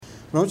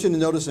I want you to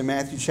notice in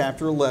Matthew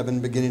chapter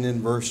 11, beginning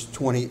in verse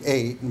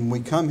 28, and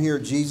we come here,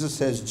 Jesus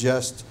has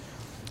just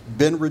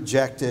been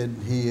rejected.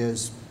 He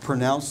has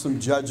pronounced some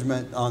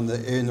judgment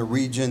in the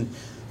region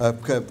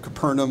of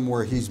Capernaum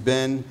where he's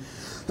been.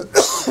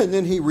 And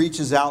then he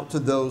reaches out to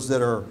those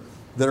that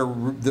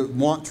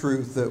want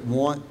truth, that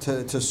want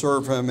to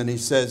serve him. And he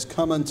says,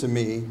 "Come unto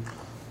me,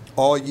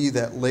 all ye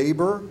that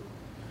labor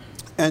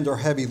and are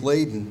heavy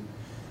laden,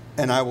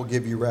 and I will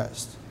give you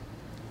rest.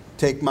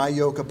 Take my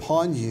yoke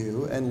upon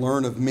you and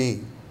learn of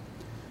me.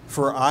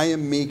 For I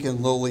am meek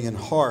and lowly in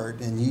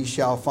heart, and ye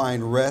shall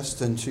find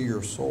rest unto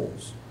your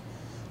souls.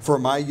 For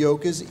my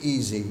yoke is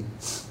easy,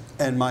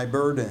 and my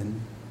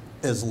burden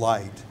is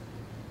light."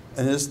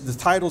 And the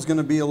title is going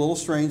to be a little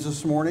strange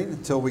this morning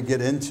until we get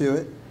into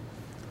it.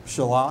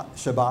 Shabbat,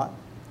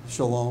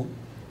 Shalom,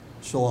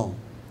 Shalom.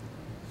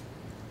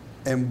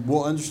 And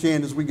we'll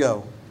understand as we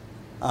go.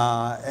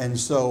 I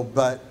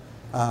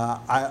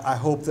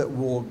hope that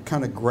we'll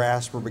kind of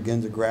grasp or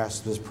begin to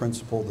grasp this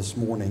principle this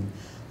morning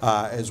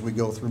as we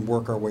go through and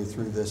work our way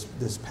through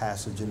this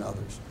passage and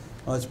others.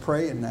 Let's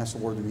pray and ask the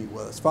Lord to meet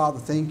with us. Father,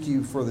 thank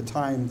you for the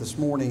time this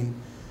morning.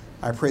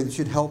 I pray that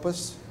you'd help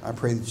us. I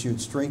pray that you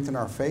would strengthen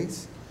our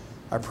faith.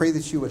 I pray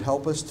that you would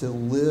help us to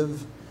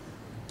live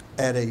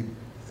at a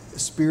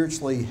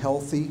spiritually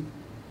healthy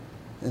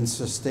and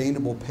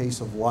sustainable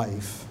pace of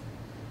life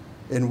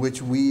in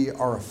which we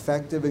are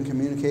effective in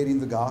communicating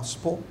the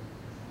gospel,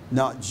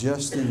 not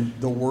just in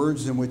the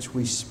words in which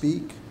we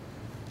speak,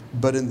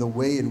 but in the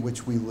way in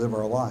which we live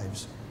our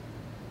lives.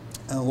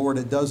 And Lord,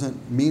 it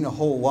doesn't mean a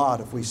whole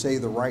lot if we say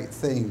the right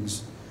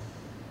things,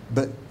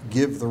 but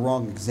give the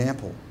wrong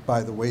example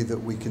by the way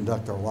that we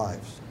conduct our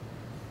lives.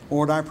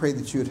 Lord, I pray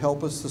that you would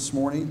help us this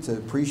morning to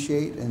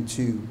appreciate and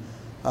to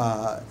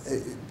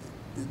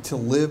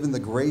live in the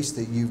grace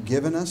that you've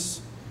given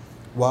us,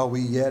 while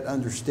we yet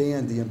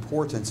understand the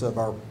importance of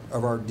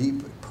our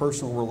deep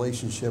personal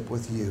relationship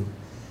with you.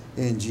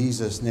 In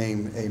Jesus'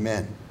 name,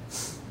 amen.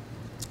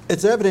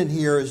 It's evident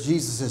here as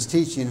Jesus is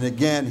teaching, and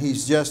again,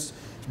 he's just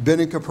been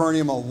in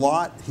Capernaum a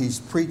lot. He's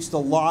preached a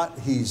lot.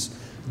 He's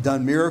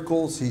done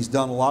miracles. He's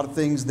done a lot of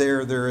things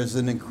there. There is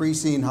an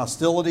increasing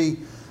hostility.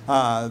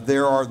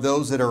 There are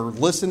those that are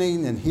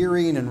listening and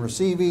hearing and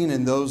receiving,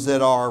 and those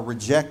that are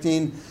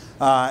rejecting.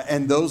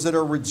 And those that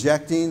are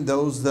rejecting,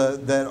 those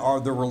that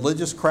are the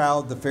religious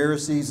crowd, the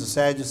Pharisees, the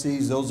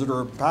Sadducees, those that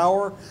are in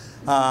power,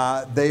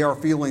 they are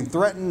feeling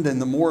threatened, and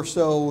the more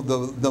so,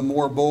 the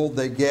more bold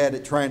they get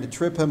at trying to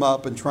trip him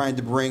up and trying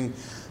to bring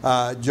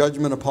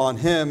judgment upon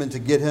him and to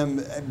get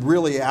him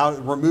really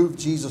out, remove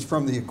Jesus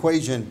from the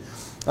equation.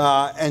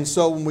 And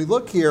so when we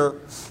look here,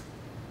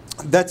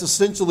 that's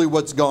essentially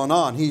what's gone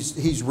on.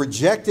 He's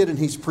rejected, and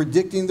he's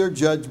predicting their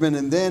judgment,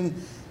 and then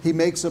he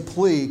makes a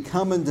plea,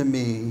 "Come unto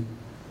me,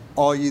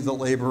 all ye that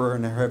labor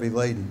and are heavy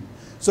laden."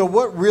 So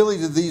what really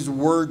do these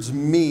words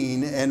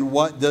mean, and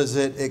what does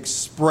it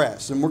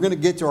express? And we're going to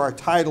get to our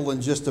title in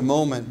just a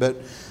moment, but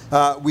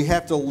we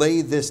have to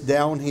lay this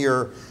down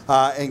here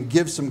and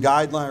give some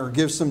guideline, or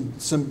give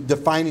some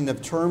defining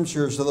of terms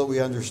here so that we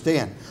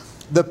understand.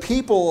 The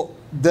people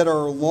that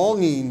are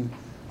longing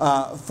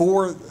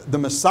for the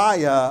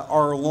Messiah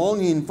are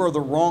longing for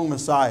the wrong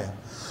Messiah.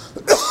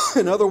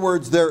 In other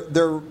words,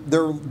 they're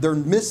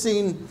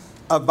missing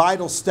a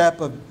vital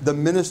step of the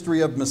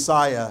ministry of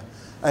Messiah,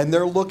 and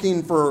they're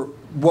looking for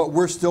what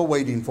we're still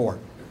waiting for,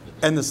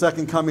 and the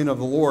second coming of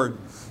the Lord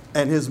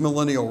and his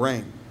millennial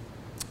reign.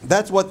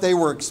 That's what they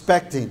were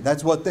expecting.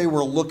 That's what they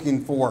were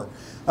looking for.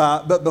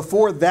 But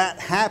before that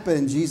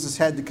happened, Jesus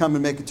had to come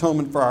and make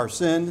atonement for our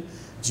sin.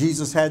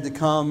 Jesus had to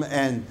come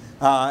and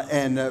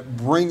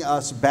bring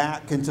us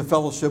back into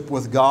fellowship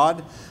with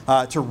God,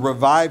 to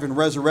revive and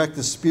resurrect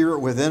the Spirit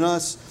within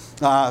us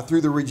through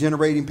the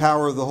regenerating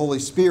power of the Holy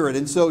Spirit.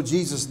 And so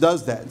Jesus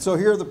does that. And so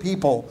here are the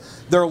people.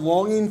 They're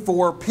longing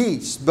for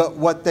peace, but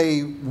what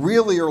they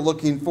really are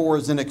looking for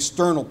is an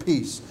external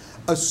peace,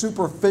 a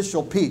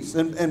superficial peace.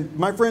 And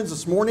my friends,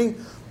 this morning,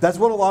 that's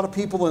what a lot of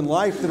people in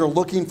life that are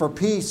looking for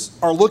peace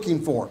are looking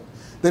for.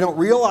 They don't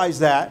realize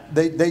that.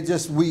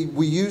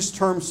 We use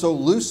terms so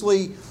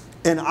loosely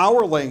in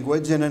our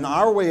language and in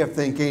our way of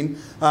thinking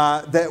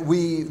that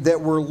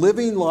we're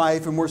living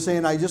life and we're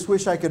saying, "I just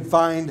wish I could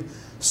find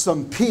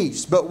some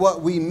peace." But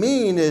what we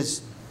mean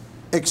is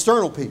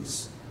external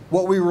peace.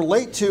 What we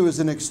relate to is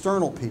an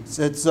external peace.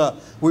 It's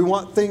we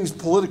want things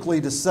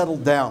politically to settle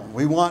down.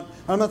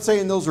 I'm not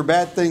saying those are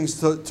bad things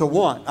to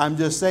want. I'm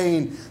just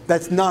saying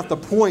that's not the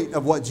point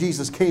of what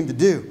Jesus came to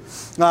do.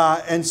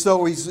 And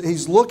so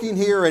he's looking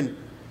here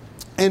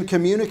and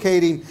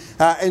communicating.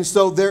 And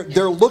so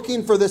they're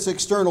looking for this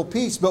external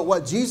peace. But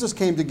what Jesus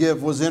came to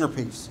give was inner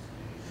peace.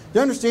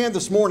 You understand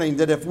this morning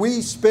that if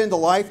we spend a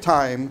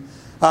lifetime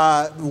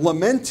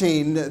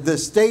lamenting the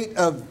state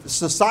of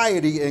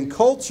society and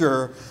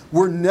culture,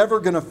 we're never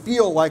going to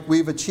feel like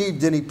we've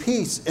achieved any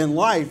peace in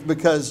life,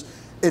 because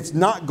it's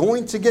not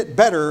going to get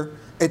better.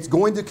 It's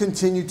going to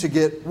continue to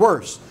get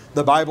worse.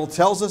 The Bible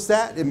tells us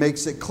that. It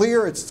makes it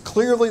clear. It's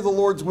clearly the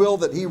Lord's will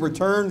that He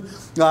return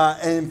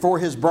and for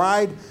His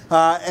bride.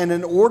 And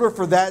in order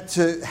for that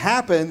to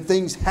happen,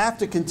 things have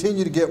to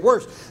continue to get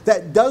worse.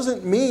 That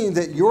doesn't mean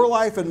that your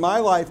life and my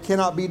life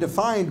cannot be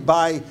defined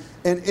by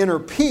an inner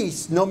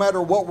peace no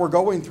matter what we're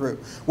going through.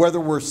 Whether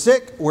we're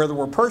sick, whether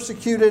we're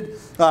persecuted,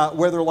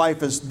 whether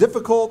life is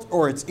difficult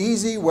or it's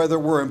easy, whether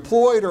we're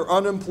employed or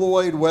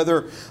unemployed,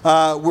 whether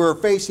we're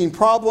facing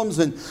problems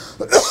and,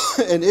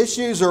 and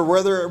issues, or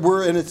whether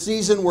we're in a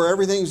season where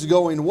everything's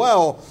going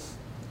well.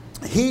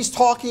 He's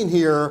talking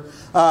here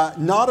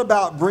not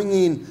about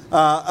bringing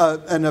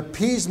an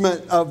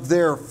appeasement of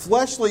their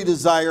fleshly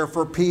desire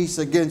for peace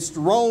against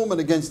Rome and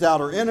against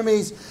outer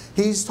enemies.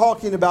 He's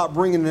talking about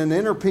bringing an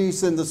inner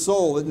peace in the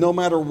soul, that no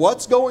matter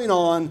what's going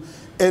on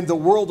in the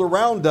world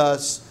around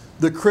us,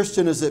 the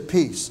Christian is at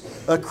peace.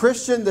 A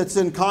Christian that's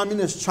in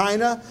communist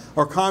China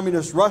or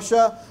communist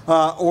Russia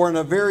or in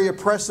a very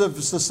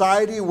oppressive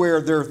society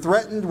where they're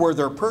threatened, where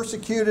they're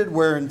persecuted,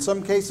 where in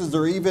some cases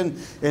they're even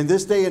in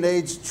this day and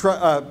age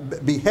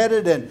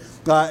beheaded and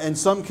in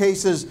some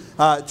cases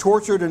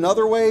tortured in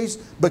other ways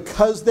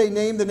because they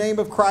name the name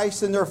of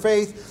Christ in their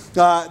faith,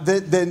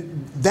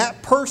 then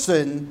that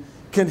person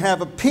can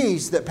have a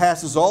peace that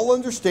passes all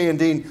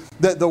understanding,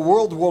 that the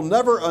world will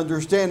never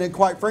understand, and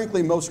quite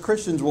frankly, most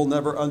Christians will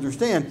never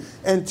understand.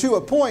 And to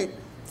a point,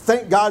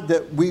 thank God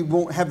that we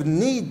won't have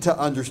need to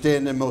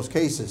understand in most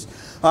cases.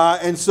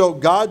 And so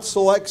God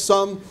selects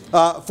some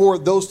for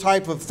those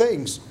type of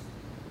things.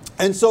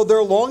 And so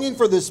they're longing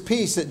for this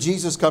peace that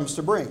Jesus comes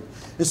to bring.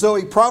 And so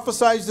He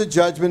prophesies the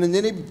judgment, and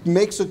then He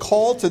makes a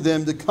call to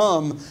them to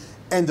come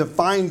and to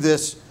find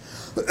this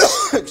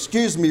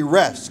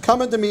rest.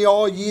 Come unto me,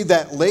 all ye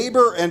that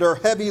labor and are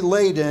heavy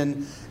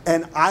laden,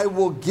 and I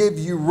will give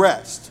you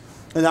rest.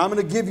 And I'm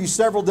going to give you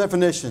several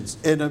definitions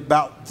in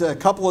about a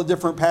couple of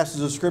different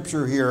passages of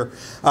Scripture here.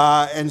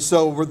 And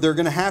so they're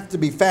going to have to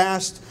be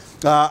fast.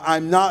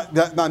 I'm not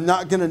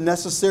going to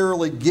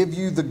necessarily give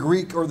you the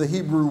Greek or the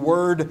Hebrew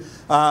word.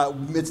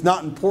 It's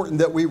not important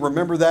that we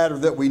remember that or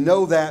that we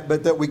know that,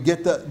 but that we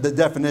get the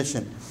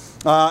definition.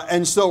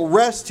 And so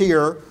rest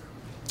here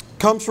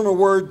comes from a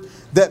word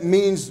that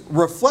means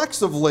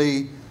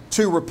reflexively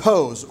to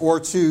repose or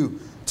to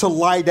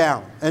lie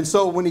down. And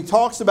so when he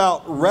talks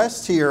about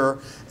rest here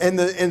in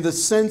the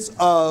sense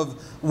of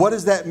what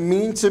does that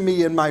mean to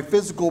me in my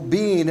physical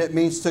being, it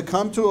means to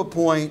come to a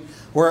point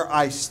where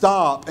I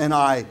stop and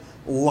I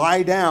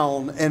lie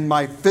down and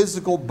my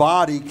physical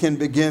body can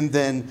begin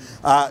then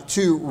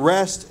to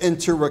rest and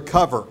to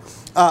recover.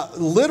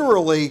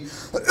 Literally,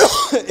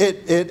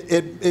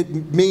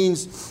 it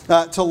means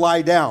to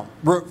lie down.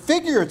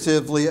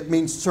 Figuratively, it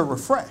means to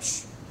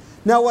refresh.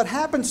 Now, what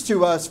happens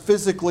to us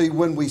physically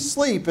when we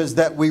sleep is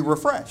that we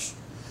refresh.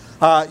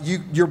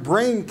 Your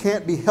brain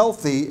can't be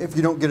healthy if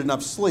you don't get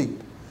enough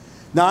sleep.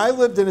 Now, I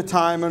lived in a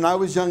time, and I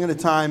was young at a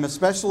time,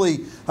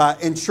 especially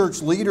in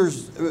church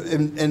leaders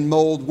in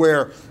mold,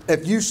 where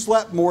if you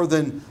slept more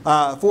than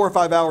 4 or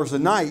 5 hours a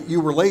night,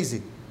 you were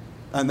lazy.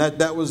 And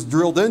that was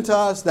drilled into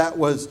us. That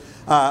was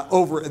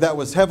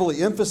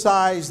heavily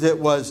emphasized.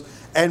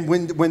 And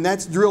when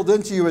that's drilled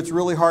into you, it's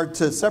really hard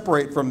to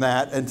separate from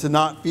that and to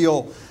not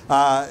feel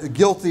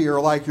guilty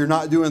or like you're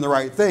not doing the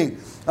right thing.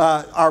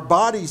 Our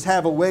bodies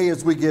have a way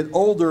as we get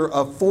older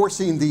of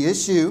forcing the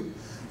issue.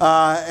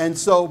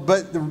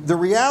 But the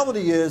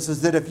reality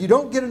is that if you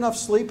don't get enough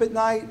sleep at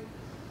night,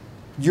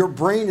 your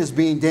brain is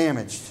being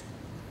damaged.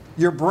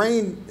 Your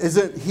brain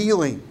isn't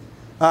healing.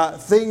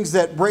 Things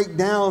that break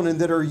down and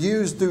that are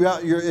used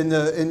throughout your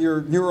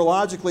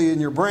neurologically in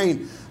your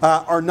brain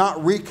are not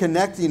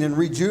reconnecting and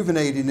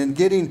rejuvenating and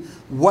getting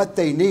what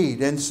they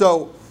need. And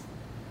so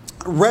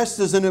rest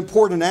is an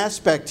important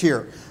aspect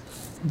here.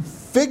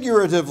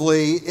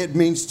 Figuratively, it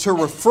means to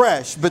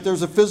refresh, but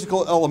there's a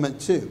physical element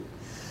too.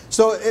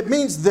 So it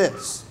means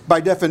this,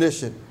 by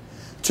definition,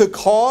 to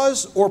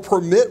cause or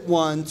permit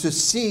one to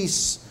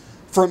cease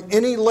from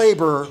any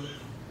labor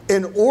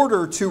in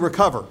order to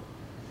recover.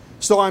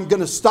 So I'm going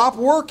to stop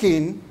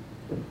working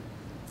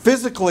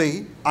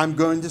physically. I'm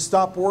going to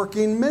stop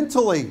working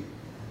mentally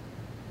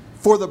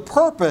for the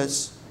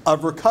purpose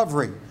of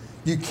recovery.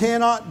 You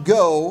cannot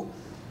go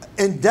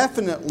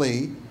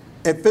indefinitely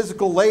at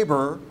physical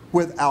labor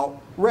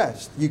without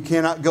rest. You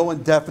cannot go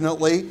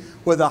indefinitely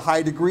with a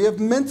high degree of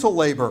mental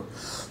labor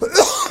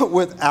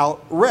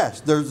without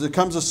rest. There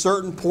comes a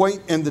certain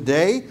point in the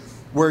day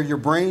where your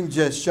brain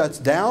just shuts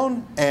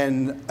down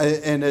and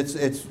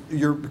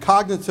you're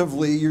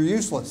cognitively you're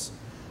useless.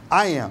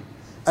 I am.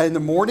 In the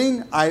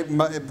morning,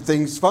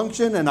 things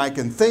function and I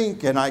can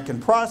think and I can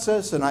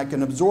process and I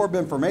can absorb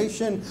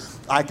information.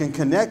 I can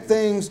connect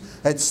things.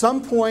 At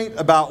some point,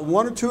 about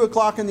 1 or 2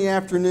 o'clock in the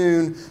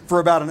afternoon, for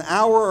about an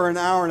hour or an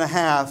hour and a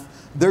half,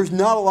 there's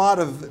not a lot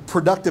of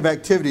productive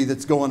activity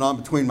that's going on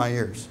between my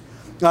ears.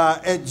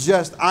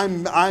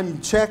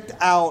 I'm checked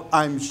out,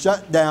 I'm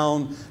shut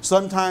down.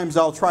 Sometimes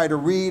I'll try to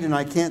read and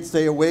I can't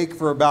stay awake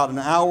for about an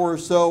hour or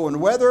so.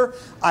 And whether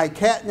I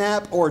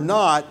catnap or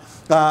not,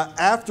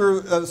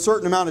 after a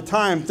certain amount of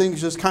time, things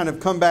just kind of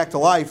come back to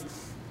life.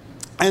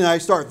 And I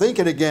start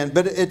thinking again,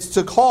 but it's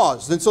to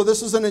cause. And so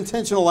this is an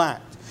intentional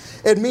act.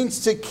 It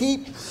means to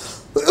keep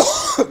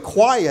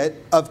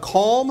quiet of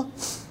calm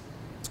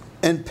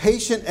and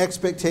patient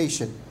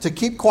expectation. To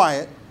keep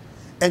quiet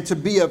and to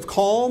be of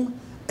calm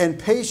and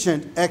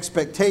patient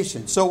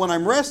expectation. So when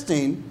I'm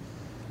resting,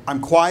 I'm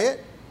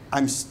quiet,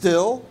 I'm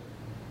still.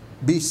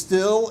 Be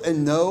still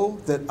and know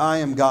that I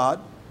am God.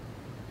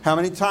 How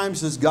many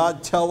times does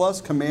God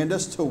command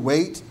us to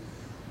wait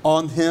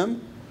on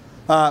Him?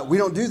 We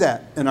don't do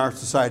that in our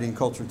society and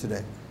culture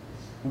today.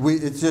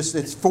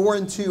 It's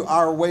foreign to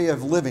our way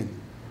of living.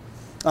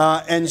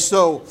 And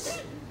so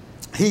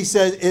he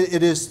said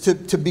it is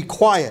to be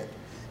quiet.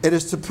 It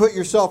is to put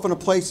yourself in a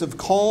place of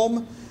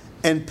calm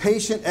and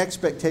patient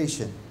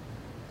expectation.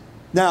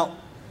 Now,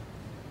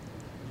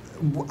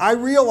 I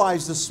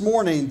realize this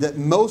morning that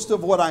most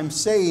of what I'm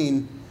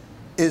saying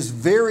is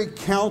very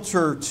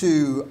counter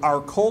to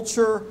our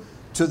culture,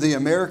 to the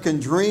American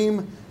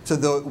dream, to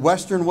the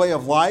Western way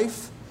of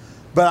life.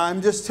 But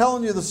I'm just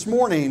telling you this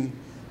morning,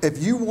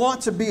 if you want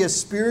to be a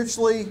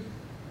spiritually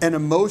and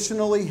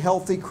emotionally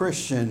healthy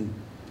Christian,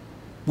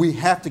 we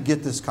have to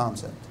get this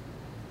concept.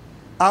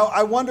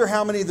 I wonder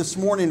how many this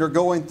morning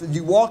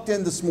you walked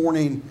in this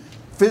morning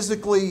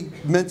physically,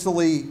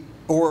 mentally,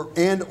 or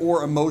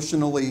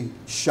emotionally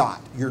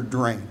shot. You're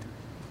drained.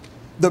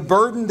 The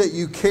burden that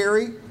you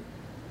carry,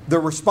 the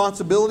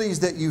responsibilities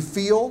that you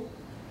feel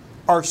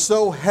are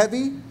so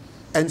heavy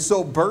and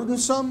so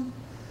burdensome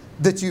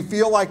that you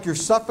feel like you're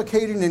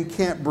suffocating and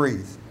can't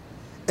breathe.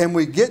 And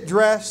we get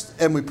dressed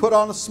and we put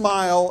on a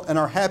smile and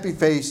our happy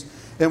face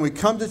and we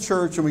come to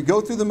church and we go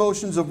through the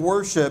motions of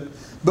worship,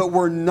 but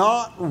we're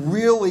not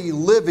really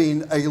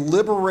living a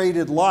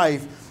liberated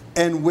life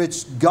in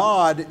which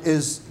God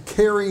is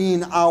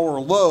carrying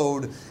our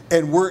load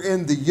and we're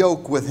in the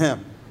yoke with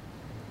Him.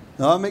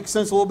 Now that makes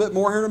sense a little bit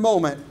more here in a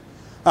moment.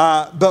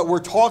 But we're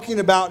talking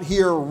about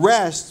here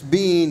rest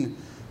being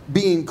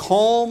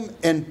calm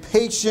and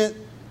patient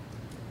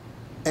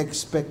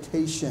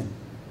expectation.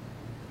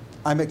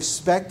 I'm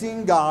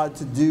expecting God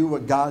to do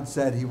what God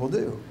said He will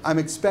do. I'm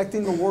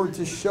expecting the Lord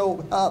to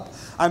show up.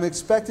 I'm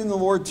expecting the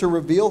Lord to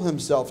reveal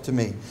Himself to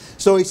me.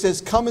 So He says,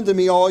 "Come unto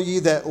me, all ye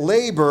that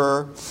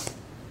labor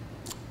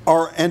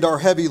and are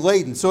heavy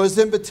laden." So His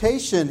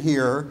invitation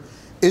here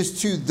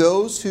is to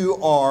those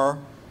who are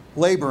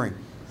laboring.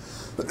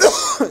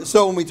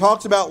 So when we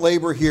talked about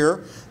labor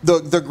here,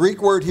 the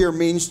Greek word here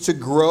means to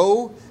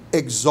grow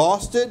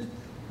exhausted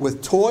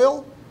with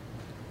toil,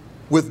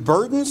 with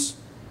burdens,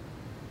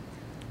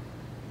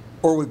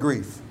 or with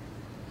grief.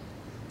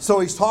 So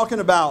he's talking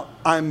about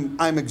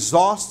I'm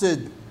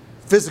exhausted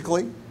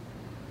physically,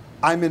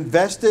 I'm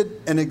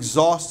invested and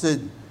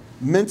exhausted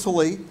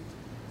mentally,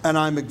 and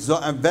I'm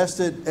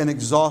invested and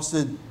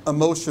exhausted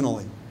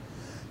emotionally.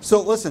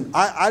 So listen,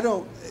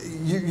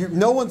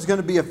 no one's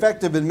going to be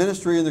effective in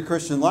ministry in the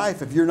Christian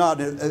life if you're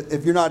not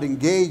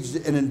engaged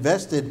and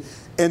invested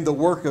in the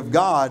work of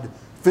God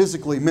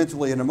physically,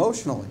 mentally, and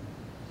emotionally.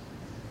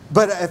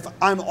 But if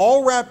I'm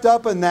all wrapped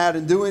up in that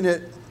and doing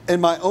it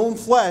in my own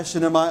flesh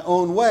and in my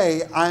own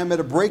way, I am at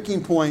a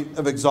breaking point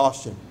of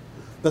exhaustion.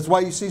 That's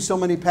why you see so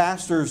many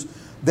pastors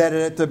that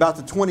at about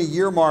the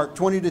 20-year mark,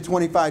 20 to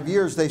 25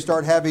 years, they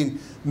start having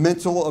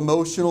mental,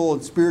 emotional,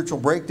 and spiritual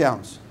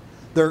breakdowns.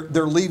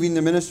 They're leaving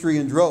the ministry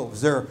in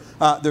droves. They're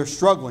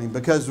struggling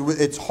because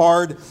it's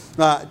hard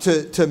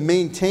to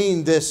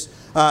maintain this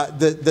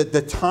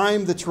the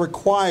time that's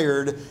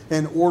required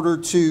in order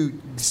to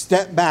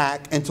step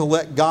back and to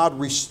let God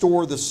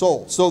restore the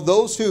soul. So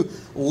those who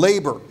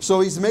labor.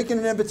 So he's making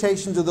an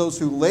invitation to those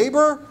who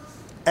labor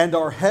and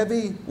are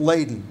heavy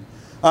laden.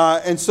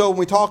 And so when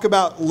we talk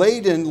about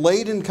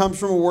laden comes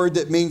from a word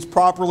that means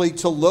properly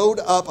to load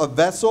up a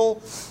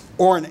vessel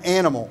or an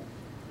animal.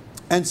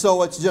 And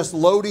so it's just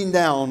loading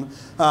down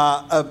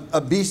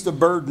a beast of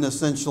burden,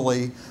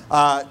 essentially.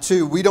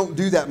 We don't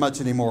do that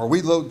much anymore.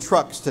 We load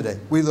trucks today.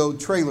 We load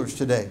trailers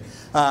today.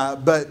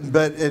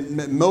 But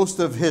in most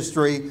of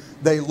history,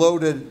 they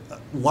loaded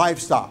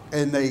livestock,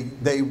 and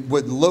they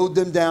would load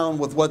them down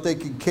with what they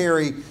could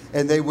carry,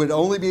 and they would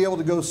only be able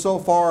to go so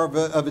far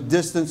of a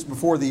distance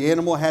before the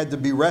animal had to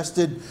be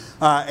rested,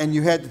 and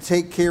you had to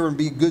take care and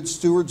be good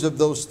stewards of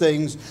those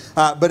things.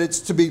 But it's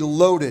to be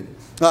loaded.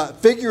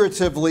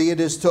 Figuratively, it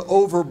is to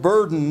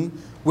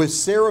overburden with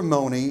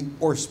ceremony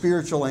or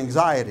spiritual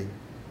anxiety.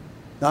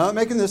 Now, I'm not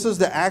making this as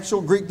the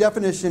actual Greek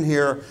definition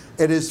here.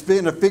 It is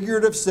in a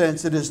figurative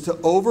sense. It is to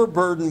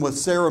overburden with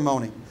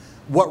ceremony.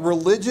 What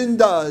religion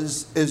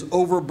does is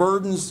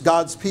overburdens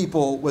God's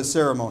people with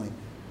ceremony.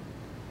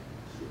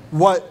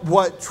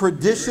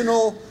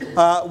 Traditionally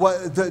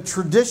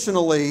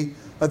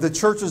the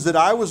churches that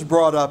I was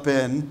brought up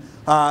in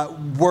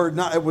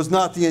it was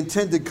not the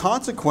intended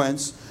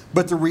consequence.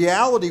 But the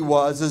reality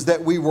is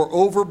that we were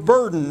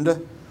overburdened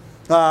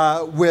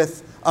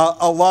with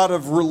a lot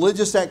of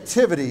religious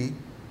activity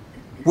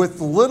with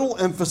little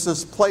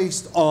emphasis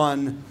placed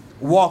on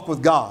walk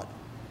with God.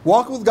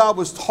 Walk with God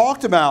was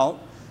talked about,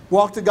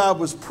 walk with God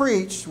was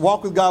preached,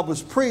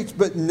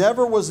 but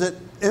never was it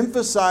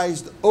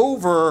emphasized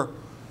over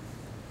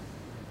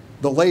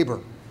the labor.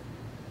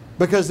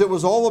 Because it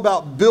was all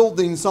about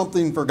building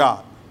something for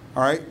God.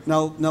 All right?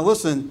 Now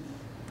listen,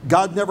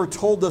 God never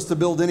told us to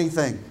build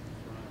anything.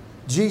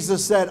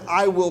 Jesus said,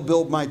 I will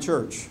build my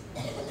church.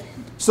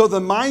 So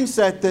the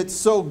mindset that's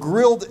so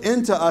grilled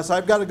into us,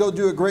 I've got to go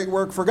do a great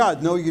work for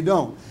God. No, you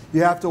don't.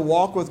 You have to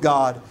walk with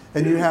God,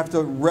 and you have to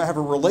have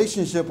a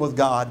relationship with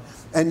God,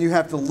 and you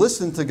have to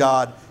listen to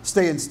God,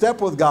 stay in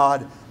step with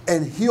God,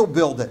 and He'll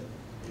build it.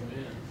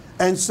 Amen.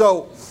 And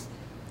so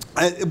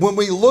when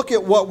we look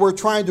at what we're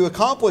trying to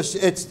accomplish,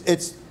 it's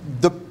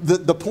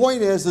the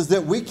point is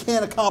that we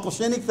can't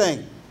accomplish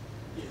anything.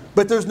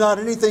 But there's not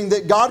anything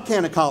that God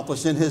can't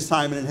accomplish in His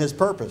time and in His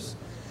purpose.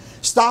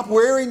 Stop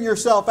wearing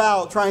yourself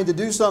out trying to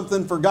do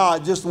something for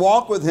God. Just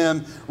walk with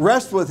Him,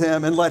 rest with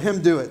Him, and let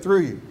Him do it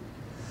through you.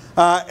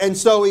 And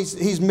so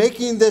he's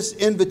making this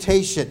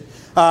invitation.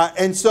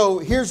 And so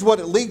here's what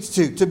it leads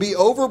to be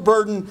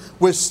overburdened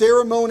with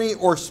ceremony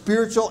or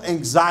spiritual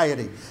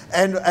anxiety.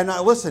 And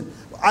listen,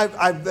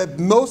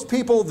 most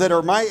people that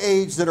are my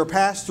age that are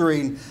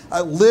pastoring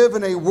live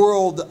in a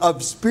world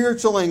of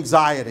spiritual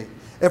anxiety.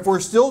 If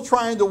we're still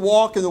trying to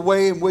walk in the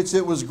way in which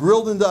it was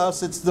grilled into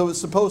us, it's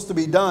supposed to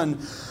be done.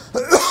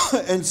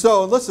 And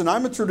so, listen,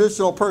 I'm a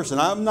traditional person.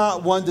 I'm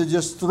not one to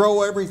just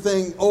throw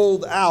everything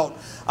old out.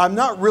 I'm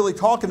not really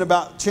talking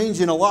about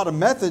changing a lot of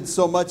methods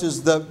so much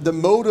as the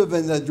motive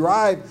and the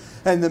drive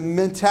and the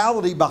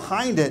mentality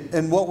behind it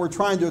and what we're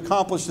trying to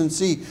accomplish and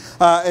see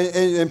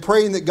and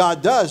praying that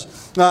God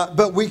does.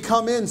 But we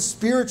come in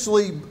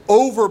spiritually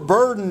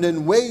overburdened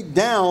and weighed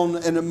down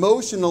and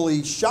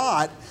emotionally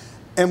shot,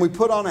 and we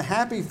put on a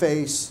happy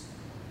face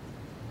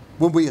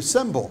when we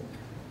assemble.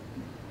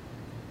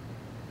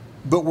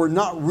 But we're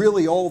not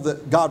really all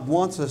that God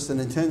wants us and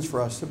intends for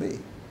us to be.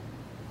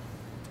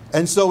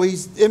 And so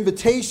His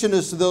invitation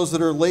is to those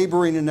that are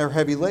laboring and they're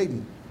heavy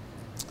laden.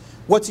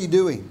 What's He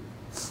doing?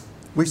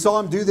 We saw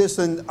Him do this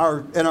in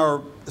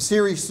our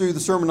series through the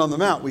Sermon on the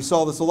Mount. We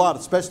saw this a lot,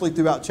 especially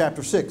throughout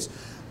chapter 6.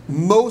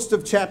 Most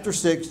of chapter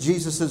 6,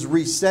 Jesus is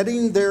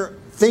resetting their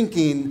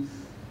thinking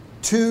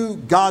to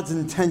God's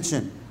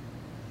intention.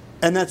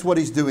 And that's what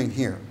He's doing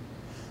here.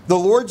 The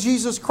Lord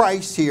Jesus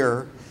Christ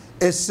here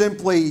is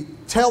simply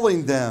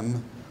telling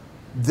them,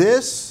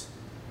 this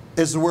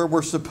is where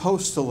we're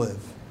supposed to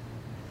live.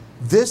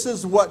 This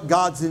is what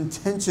God's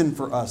intention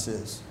for us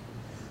is.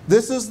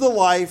 This is the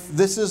life,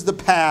 this is the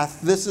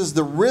path, this is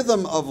the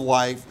rhythm of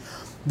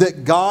life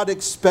that God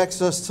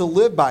expects us to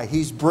live by.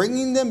 He's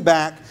bringing them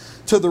back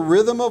to the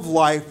rhythm of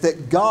life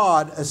that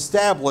God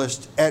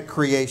established at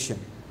creation.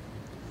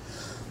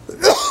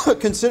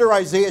 Consider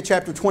Isaiah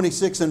chapter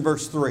 26 and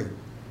verse 3.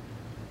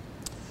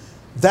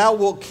 Thou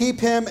wilt keep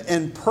him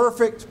in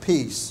perfect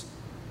peace,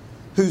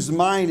 whose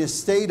mind is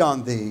stayed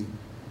on thee,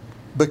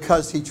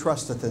 because he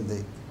trusteth in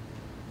thee.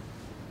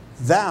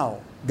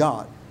 Thou,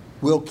 God,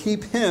 will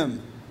keep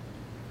him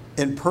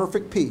in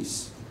perfect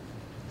peace,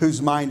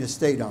 whose mind is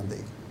stayed on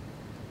thee.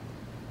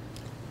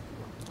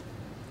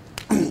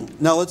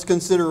 Now let's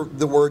consider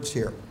the words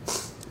here.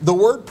 The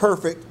word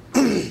perfect,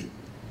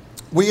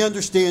 we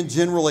understand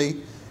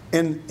generally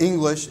in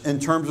English in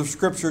terms of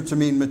Scripture to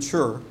mean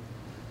mature.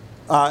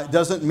 It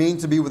doesn't mean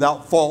to be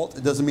without fault.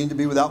 It doesn't mean to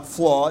be without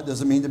flaw. It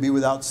doesn't mean to be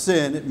without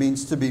sin. It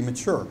means to be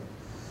mature.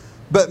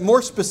 But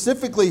more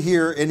specifically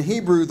here in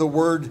Hebrew, the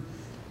word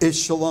is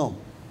shalom.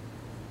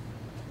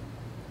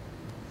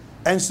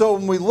 And so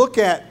when we look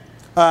at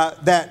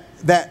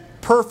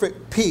that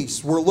perfect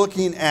peace, we're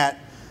looking at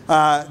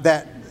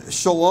that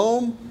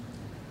shalom,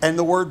 and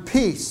the word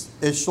peace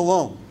is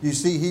shalom. You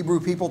see Hebrew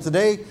people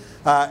today,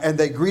 and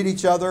they greet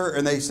each other,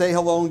 and they say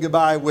hello and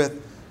goodbye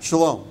with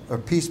shalom, or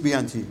peace be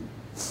unto you.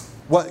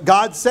 What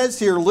God says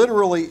here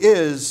literally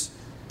is,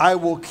 I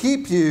will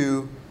keep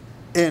you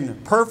in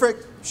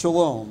perfect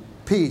shalom,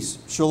 peace,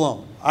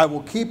 shalom. I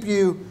will keep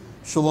you,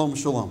 shalom,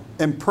 shalom,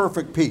 in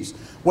perfect peace.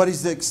 What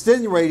He's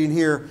extenuating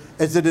here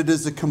is that it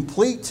is a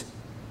complete,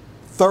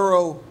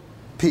 thorough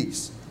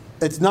peace.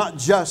 It's not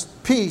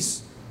just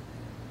peace,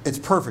 it's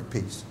perfect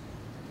peace.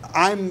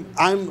 I'm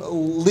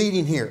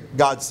leading here,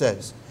 God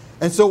says.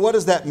 And so what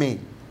does that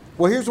mean?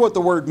 Well, here's what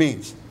the word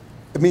means.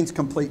 It means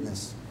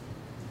completeness.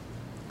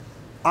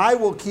 I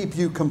will keep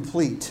you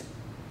complete.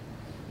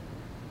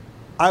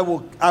 I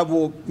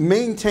will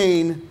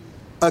maintain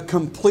a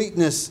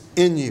completeness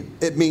in you.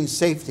 It means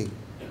safety.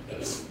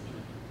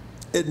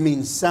 It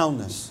means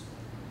soundness.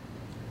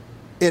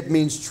 It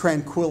means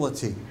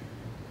tranquility.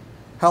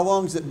 How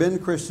long has it been,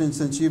 Christian,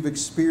 since you've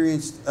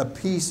experienced a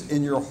peace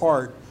in your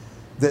heart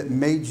that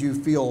made you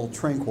feel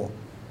tranquil,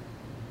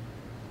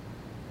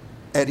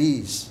 at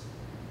ease,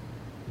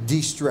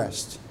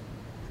 de-stressed?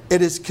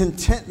 It is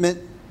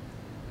contentment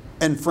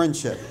and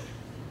friendship,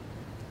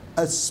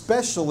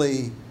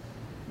 especially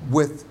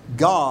with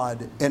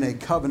God in a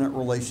covenant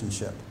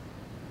relationship.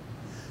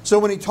 So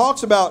when He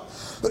talks about,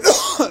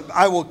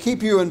 I will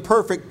keep you in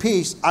perfect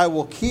peace, I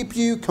will keep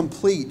you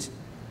complete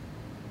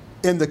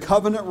in the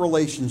covenant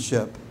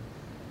relationship,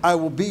 I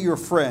will be your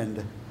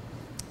friend,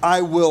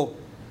 I will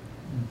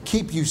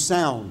keep you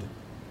sound.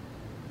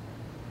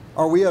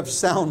 Are we of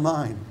sound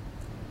mind?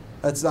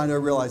 I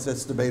realize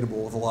that's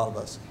debatable with a lot of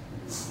us.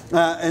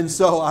 And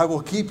so I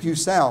will keep you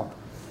sound.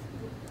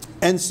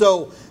 And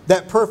so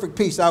that perfect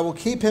peace, I will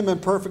keep him in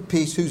perfect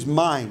peace whose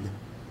mind.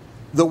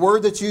 The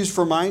word that's used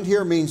for mind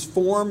here means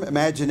form,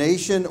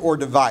 imagination, or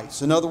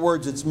device. In other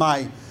words, it's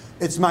my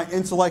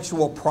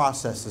intellectual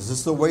processes.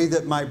 It's the way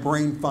that my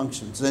brain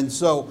functions. And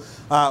so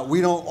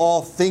we don't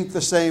all think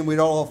the same. We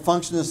don't all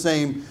function the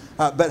same.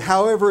 But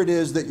however it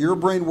is that your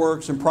brain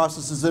works and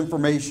processes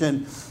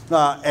information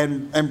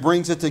and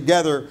brings it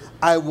together,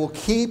 I will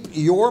keep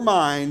your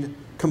mind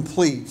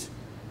complete.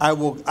 I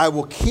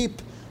will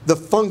keep the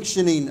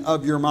functioning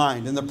of your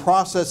mind and the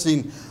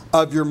processing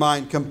of your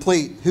mind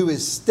complete, who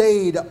is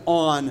stayed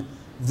on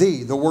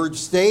thee. The word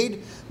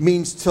stayed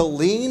means to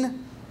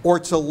lean or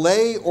to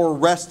lay or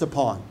rest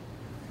upon.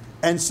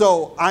 And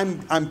so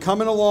I'm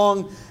coming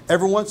along.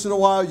 Every once in a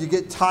while you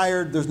get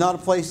tired. There's not a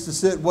place to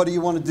sit. What do you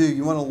want to do?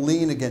 You want to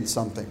lean against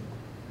something.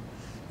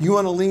 You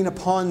want to lean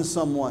upon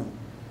someone.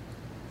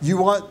 You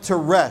want to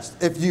rest.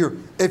 If you're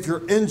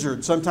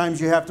injured,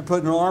 sometimes you have to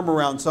put an arm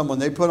around someone.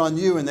 They put on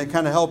you and they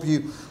kind of help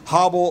you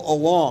hobble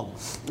along.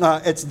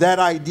 It's that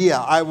idea.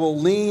 I will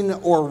lean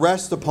or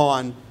rest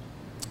upon.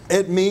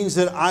 It means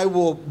that I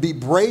will be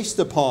braced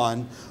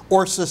upon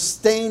or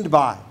sustained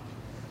by.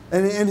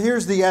 And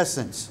here's the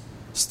essence.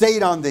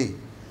 Stayed on thee.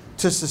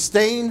 To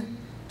sustain,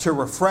 to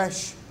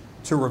refresh,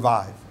 to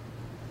revive.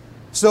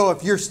 So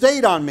if you're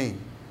stayed on me,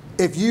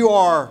 if you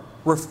are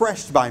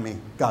refreshed by me,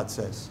 God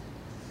says,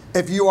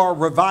 if you are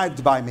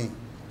revived by me,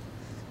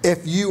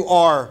 if you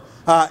are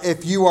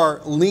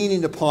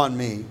leaning upon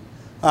me,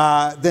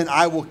 then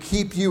I will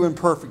keep you in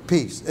perfect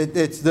peace. And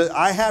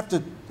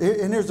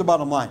here's the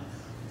bottom line.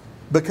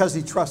 Because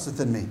he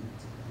trusteth in me.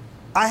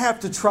 I have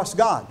to trust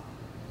God.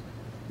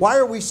 Why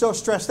are we so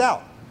stressed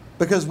out?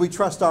 Because we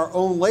trust our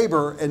own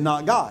labor and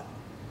not God.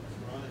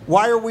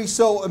 Why are we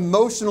so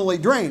emotionally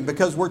drained?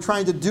 Because we're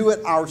trying to do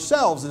it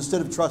ourselves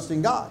instead of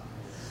trusting God.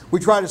 We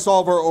try to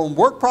solve our own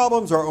work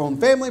problems, our own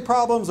family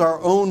problems,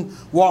 our own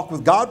walk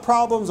with God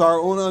problems, our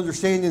own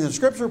understanding of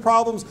Scripture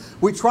problems.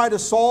 We try to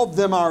solve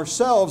them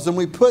ourselves, and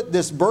we put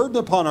this burden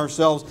upon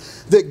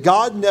ourselves that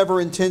God never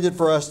intended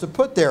for us to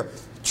put there.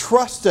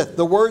 Trusteth.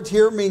 The word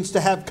here means to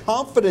have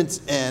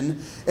confidence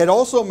in. It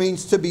also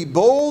means to be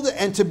bold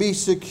and to be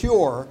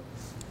secure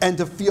and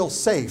to feel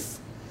safe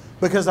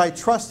because I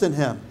trust in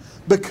him.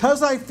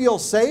 Because I feel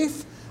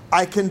safe,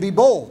 I can be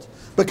bold.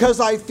 Because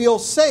I feel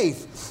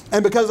safe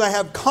and because I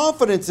have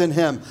confidence in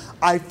him,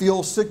 I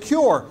feel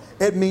secure.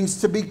 It means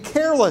to be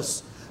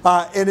careless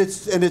in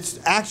its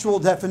actual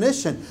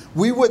definition.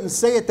 We wouldn't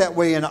say it that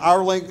way in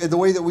our the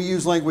way that we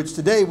use language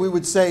today. We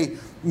would say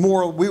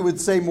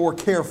more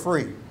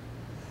carefree.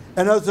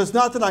 And it's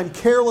not that I'm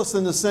careless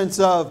in the sense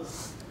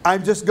of I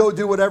just go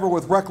do whatever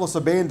with reckless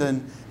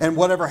abandon and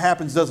whatever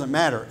happens doesn't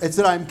matter. It's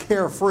that I'm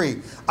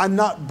carefree. I'm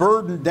not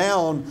burdened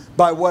down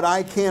by what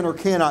I can or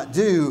cannot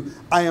do.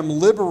 I am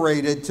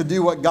liberated to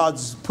do what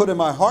God's put in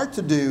my heart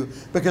to do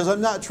because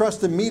I'm not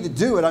trusting me to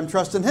do it. I'm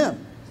trusting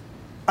him.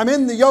 I'm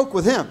in the yoke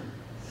with him.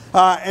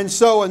 And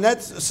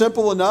that's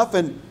simple enough.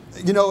 And,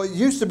 it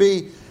used to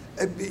be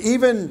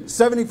even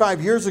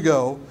 75 years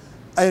ago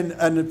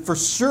and for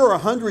sure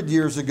 100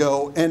 years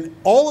ago and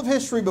all of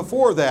history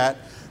before that,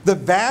 the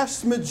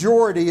vast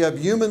majority of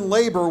human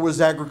labor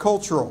was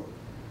agricultural.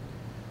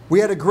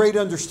 We had a great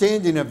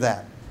understanding of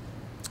that.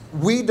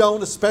 We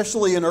don't,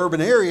 especially in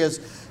urban areas,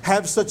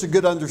 have such a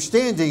good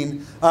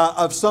understanding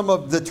of some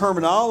of the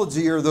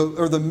terminology or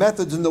the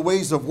methods and the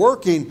ways of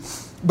working.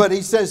 But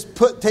he says,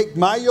 take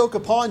my yoke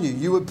upon you.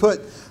 You would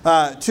put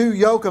a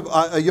yoke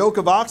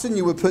of oxen.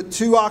 You would put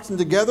two oxen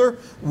together.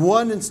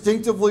 One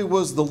instinctively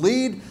was the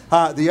lead.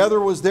 The other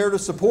was there to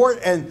support.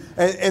 And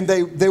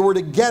they were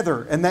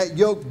together. And that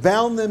yoke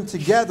bound them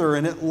together.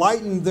 And it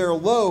lightened their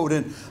load.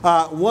 And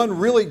one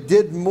really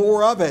did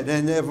more of it.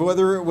 And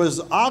whether it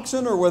was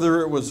oxen or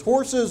whether it was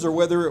horses or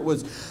whether it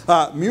was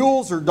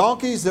mules or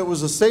donkeys, it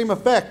was the same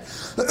effect.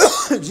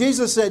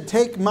 Jesus said,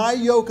 take my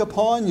yoke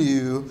upon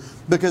you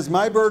because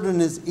my burden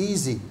is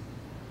easy.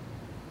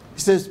 He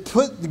says,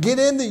 get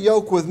in the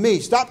yoke with me.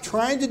 Stop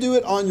trying to do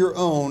it on your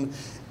own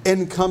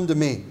and come to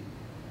me.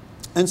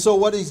 And so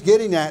what he's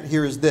getting at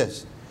here is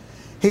this.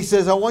 He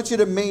says, I want you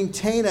to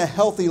maintain a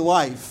healthy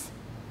life.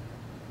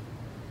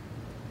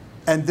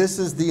 And this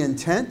is the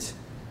intent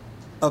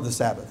of the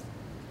Sabbath.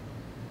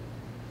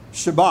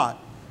 Shabbat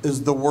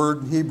is the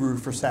word in Hebrew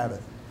for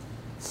Sabbath.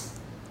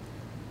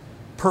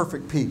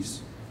 Perfect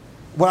peace.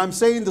 What I'm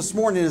saying this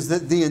morning is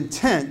that the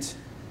intent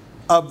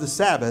of the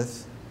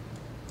Sabbath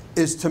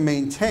is to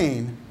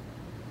maintain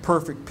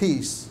perfect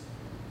peace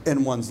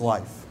in one's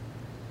life.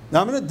 Now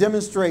I'm going to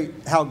demonstrate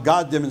how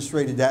God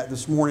demonstrated that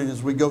this morning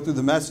as we go through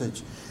the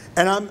message.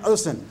 And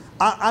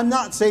I'm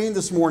not saying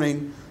this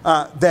morning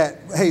that,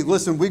 hey,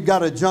 listen, we've got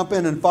to jump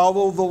in and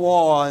follow the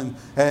law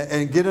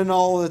and get in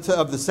all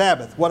of the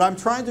Sabbath. What I'm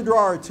trying to draw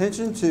our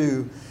attention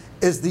to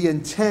is the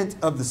intent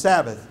of the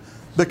Sabbath.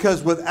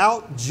 Because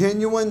without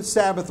genuine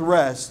Sabbath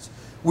rest,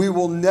 we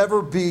will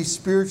never be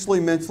spiritually,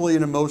 mentally,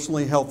 and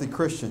emotionally healthy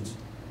Christians.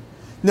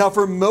 Now,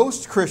 for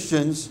most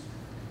Christians,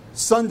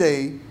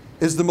 Sunday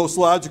is the most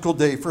logical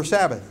day for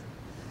Sabbath.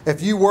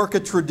 If you work a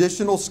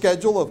traditional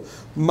schedule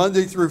of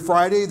Monday through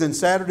Friday, then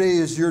Saturday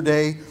is your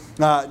day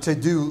to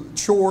do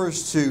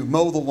chores, to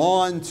mow the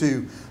lawn,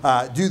 to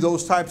do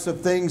those types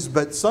of things.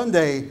 But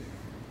Sunday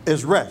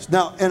is rest.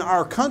 Now, in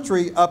our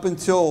country, up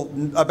until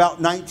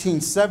about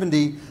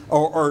 1970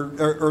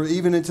 or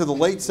even into the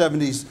late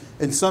 70s,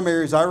 in some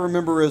areas, I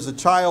remember as a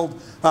child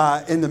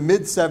in the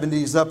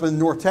mid-70s up in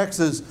North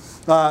Texas,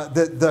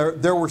 that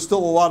there were still a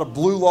lot of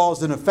blue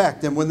laws in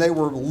effect. And when they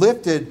were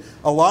lifted,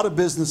 a lot of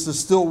businesses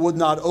still would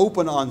not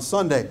open on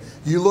Sunday.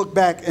 You look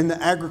back in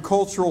the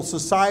agricultural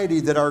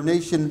society that our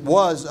nation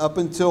was up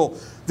until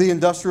the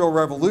Industrial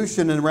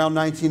Revolution in around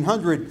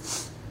 1900.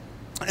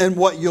 And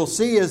what you'll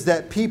see is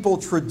that people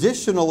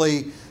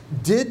traditionally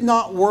did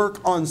not work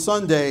on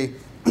Sunday.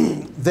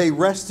 They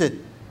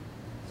rested.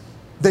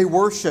 They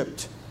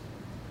worshiped.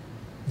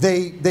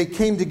 They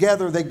came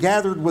together. They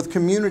gathered with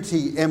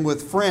community and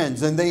with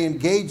friends. And they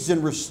engaged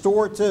in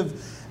restorative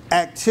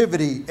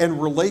activity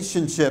and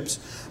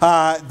relationships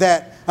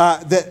that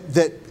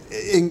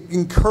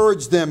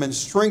encouraged them and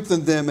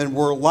strengthened them and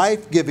were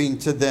life-giving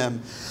to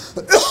them.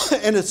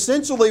 And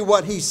essentially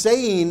what he's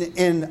saying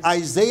in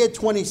Isaiah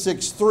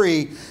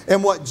 26:3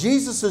 and what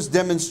Jesus is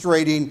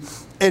demonstrating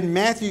in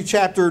Matthew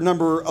chapter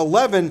number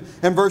 11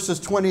 and verses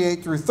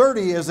 28 through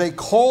 30 is a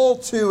call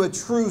to a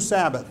true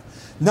Sabbath.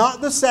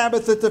 Not the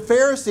Sabbath that the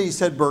Pharisees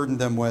had burdened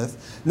them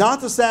with. Not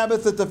the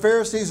Sabbath that the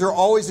Pharisees are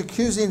always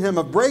accusing him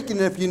of breaking.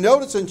 And if you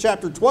notice in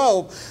chapter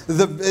 12,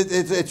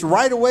 it's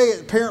right away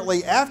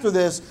apparently after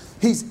this,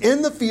 he's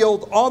in the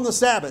field on the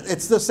Sabbath.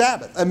 It's the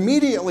Sabbath.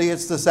 Immediately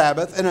it's the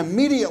Sabbath, and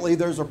immediately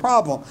there's a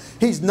problem.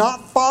 He's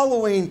not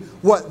following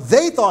what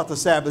they thought the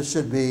Sabbath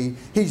should be.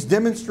 He's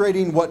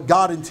demonstrating what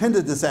God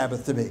intended the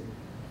Sabbath to be.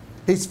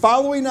 He's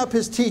following up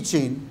his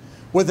teaching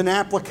with an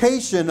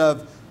application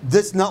of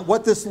this. Not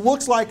what this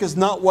looks like is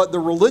not what the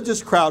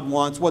religious crowd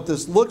wants. What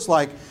this looks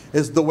like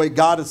is the way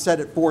God has set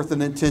it forth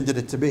and intended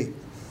it to be.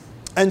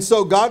 And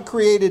so God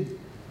created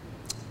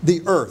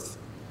the earth.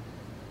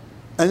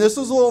 And this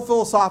is a little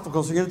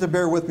philosophical, so you're going to have to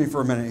bear with me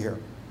for a minute here.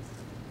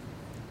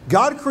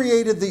 God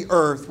created the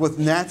earth with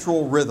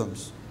natural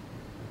rhythms.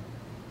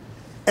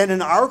 And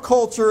in our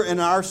culture, in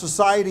our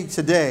society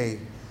today,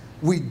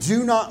 we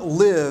do not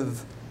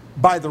live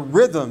by the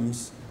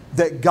rhythms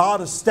that God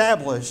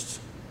established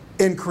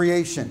in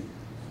creation.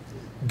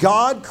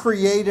 God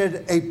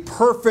created a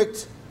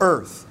perfect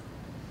earth.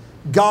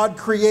 God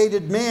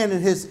created man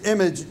in his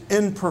image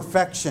in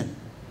perfection.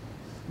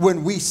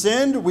 When we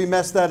sinned, we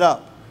messed that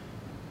up.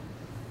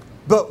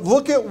 But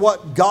look at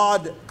what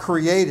God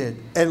created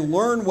and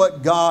learn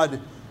what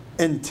God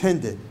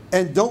intended.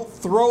 And don't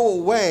throw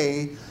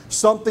away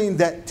something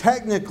that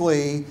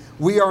technically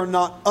we are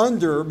not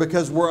under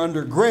because we're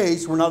under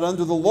grace. We're not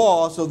under the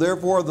law. So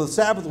therefore the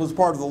Sabbath was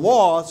part of the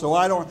law.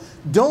 So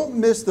don't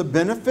miss the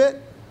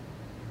benefit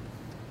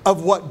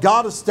of what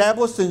God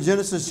established in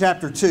Genesis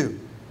chapter 2.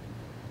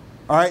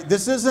 All right,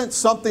 this isn't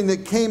something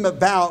that came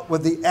about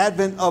with the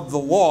advent of the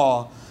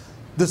law.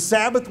 The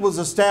Sabbath was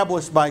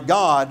established by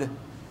God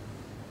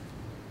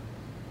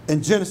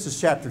in Genesis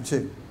chapter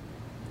 2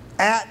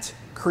 at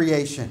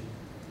creation.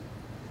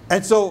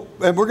 And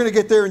we're going to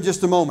get there in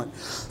just a moment.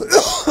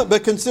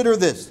 But consider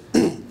this.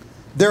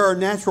 There are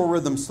natural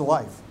rhythms to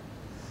life.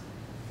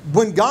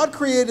 When God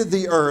created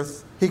the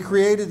earth, he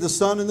created the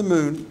sun and the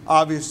moon,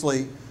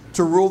 obviously,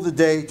 to rule the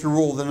day, to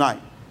rule the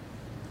night.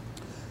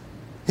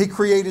 He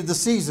created the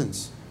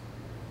seasons.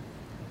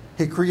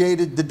 He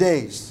created the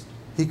days.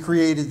 He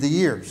created the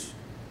years.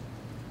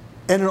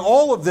 And in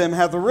all of them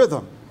have a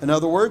rhythm. In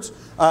other words,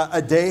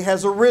 a day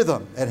has a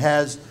rhythm. It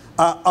has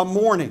a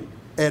morning.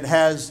 It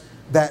has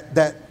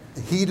that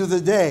heat of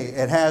the day.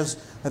 It has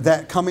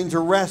that coming to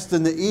rest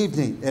in the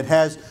evening. It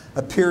has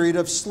a period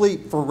of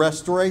sleep for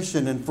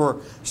restoration and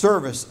for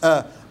service.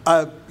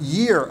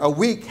 A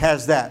week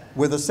has that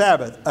with a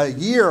Sabbath. A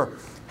year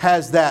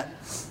has that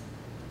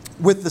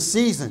with the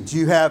seasons.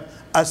 You have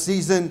a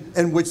season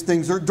in which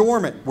things are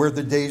dormant, where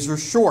the days are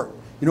short.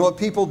 You know what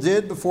people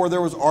did before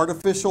there was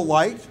artificial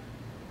light?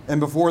 And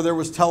before there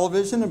was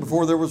television, and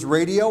before there was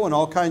radio and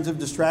all kinds of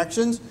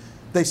distractions?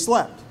 They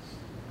slept.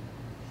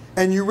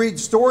 And you read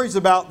stories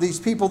about these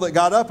people that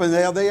got up, and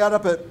they got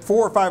up at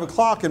 4 or 5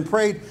 o'clock and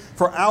prayed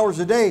for hours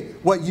a day.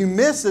 What you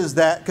miss is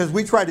that, because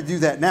we try to do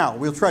that now.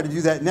 We'll try to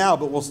do that now,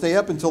 but we'll stay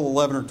up until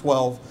 11 or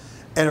 12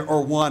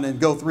 or 1 and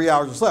go 3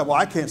 hours of sleep. Well,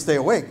 I can't stay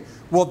awake.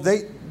 Well,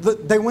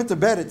 they went to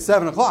bed at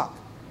 7 o'clock.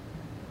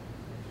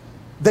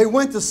 They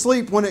went to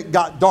sleep when it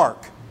got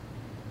dark.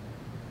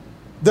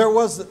 There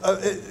was,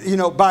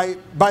 by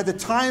the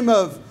time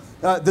of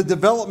the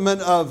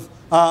development of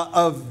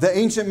the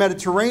ancient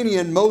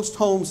Mediterranean, most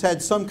homes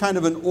had some kind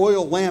of an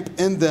oil lamp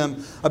in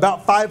them.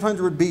 About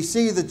 500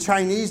 BC, the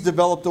Chinese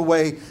developed a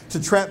way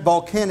to trap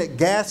volcanic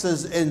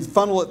gases and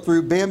funnel it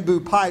through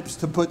bamboo pipes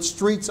to put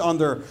streets on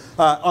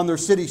their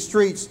city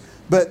streets.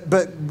 But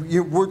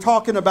we're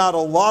talking about a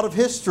lot of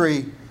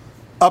history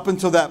up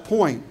until that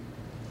point.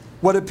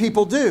 What did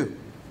people do?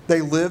 They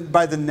lived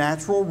by the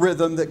natural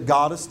rhythm that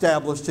God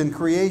established in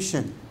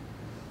creation.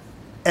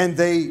 And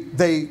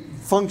they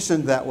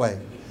functioned that way.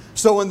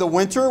 So in the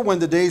winter, when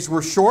the days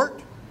were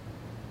short,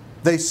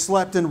 they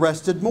slept and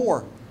rested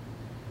more.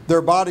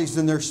 Their bodies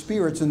and their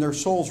spirits and their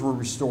souls were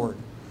restored.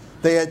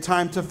 They had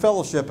time to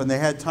fellowship, and they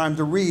had time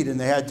to read, and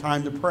they had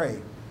time to pray.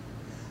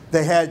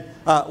 They had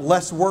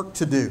less work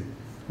to do.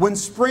 When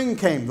spring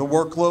came, the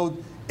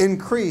workload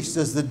increased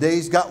as the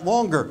days got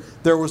longer.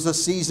 There was a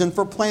season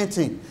for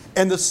planting.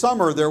 In the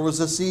summer, there was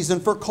a season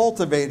for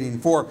cultivating,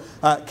 for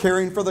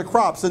caring for the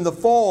crops. In the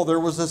fall, there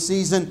was a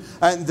season,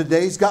 and the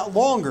days got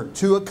longer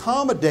to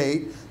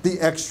accommodate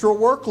the extra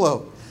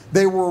workload.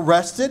 They were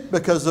rested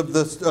because of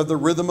the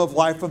rhythm of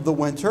life of the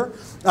winter,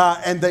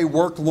 and they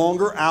worked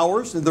longer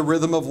hours in the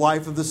rhythm of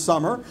life of the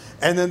summer,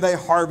 and then they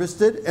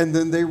harvested, and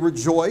then they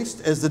rejoiced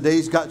as the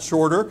days got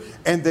shorter,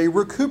 and they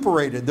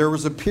recuperated. There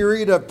was a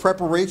period of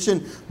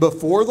preparation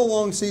before the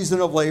long season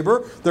of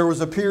labor. There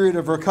was a period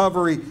of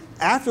recovery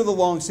after the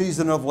long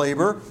season of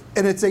labor,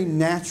 and it's a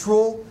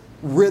natural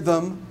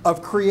rhythm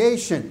of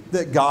creation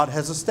that God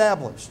has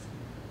established.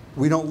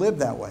 We don't live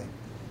that way.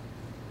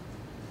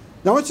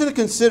 Now I want you to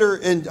consider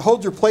and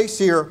hold your place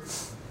here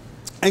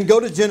and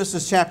go to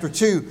Genesis chapter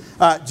 2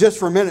 just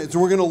for a minute. So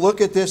we're going to look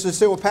at this and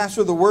say, well,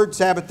 Pastor, the word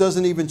Sabbath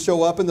doesn't even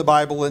show up in the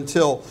Bible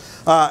until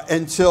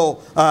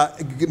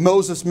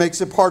Moses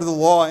makes it part of the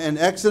law in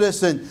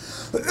Exodus. And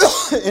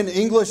in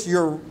English,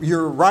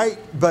 you're right,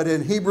 but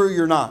in Hebrew,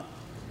 you're not.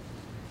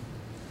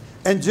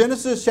 In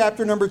Genesis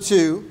chapter number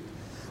 2,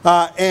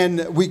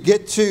 and we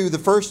get to the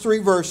first 3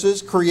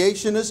 verses.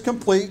 Creation is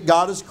complete.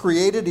 God has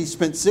created. He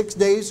spent 6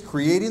 days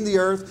creating the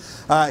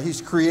earth. He's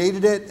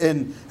created it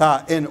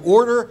in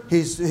order.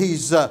 He's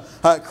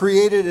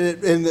created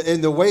it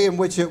in the way in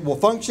which it will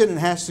function and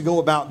has to go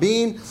about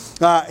being.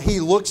 He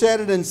looks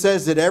at it and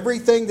says that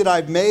everything that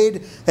I've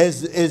made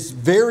is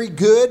very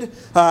good.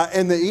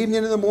 In the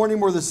evening and the morning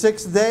were the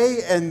 6th day,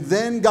 and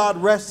then God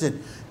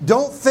rested.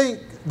 Don't think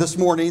this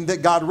morning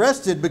that God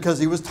rested because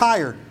He was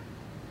tired.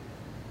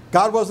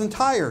 God wasn't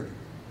tired.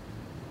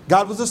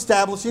 God was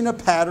establishing a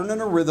pattern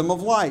and a rhythm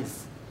of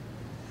life.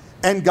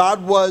 And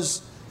God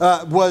was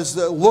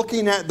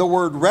looking at the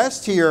word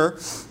rest here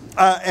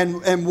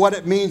and what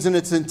it means in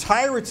its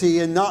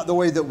entirety, and not the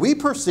way that we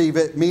perceive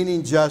it,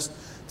 meaning just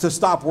to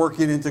stop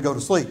working and to go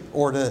to sleep,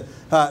 or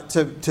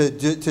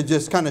to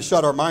just kind of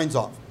shut our minds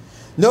off.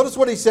 Notice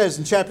what he says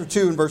in chapter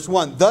 2 and verse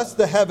 1. Thus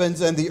the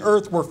heavens and the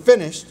earth were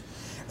finished,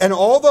 and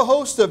all the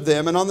host of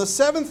them. And on the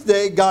 7th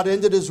day God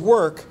ended His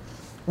work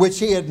which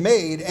He had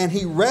made, and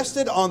He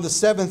rested on the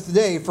 7th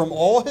day from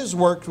all His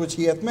work which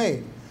He hath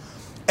made.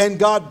 And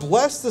God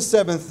blessed the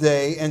 7th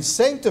day and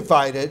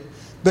sanctified it,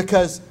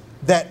 because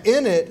that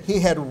in it He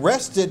had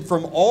rested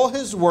from all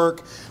His work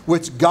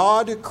which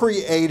God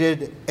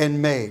created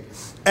and made.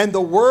 And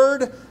the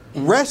word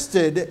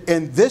rested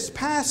in this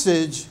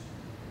passage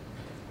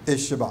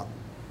is Shabbat.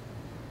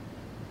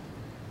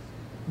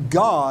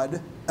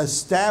 God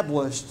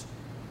established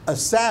a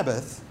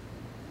Sabbath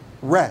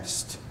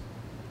rest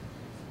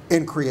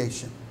in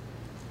creation.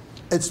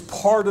 It's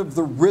part of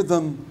the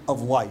rhythm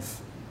of life.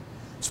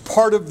 It's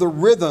part of the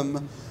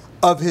rhythm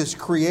of His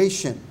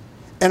creation.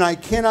 And I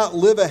cannot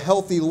live a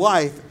healthy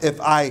life if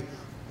I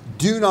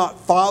do not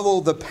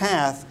follow the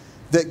path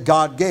that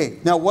God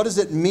gave. Now, what does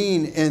it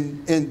mean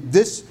in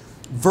this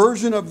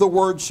version of the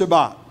word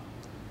Shabbat?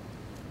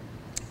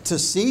 To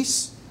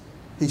cease,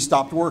 He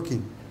stopped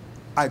working.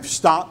 I've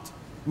stopped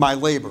my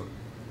labor.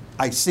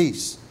 I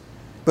cease.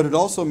 But it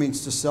also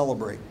means to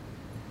celebrate.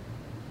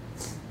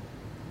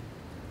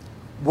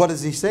 What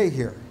does he say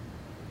here?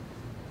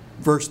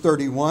 Verse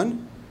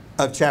 31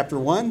 of chapter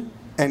 1.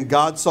 And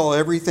God saw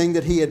everything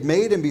that He had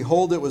made, and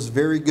behold, it was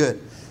very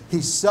good.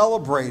 He's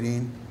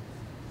celebrating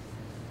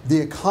the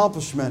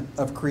accomplishment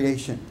of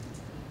creation.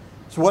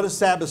 So what is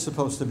Sabbath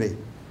supposed to be?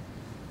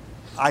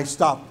 I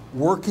stop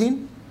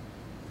working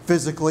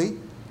physically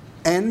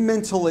and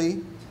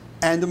mentally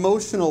and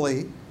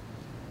emotionally.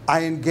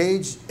 I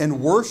engage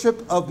in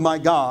worship of my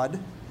God,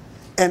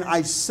 and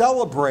I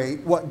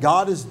celebrate what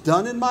God has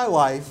done in my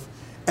life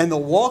and the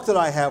walk that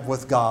I have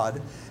with God,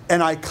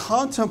 and I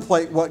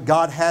contemplate what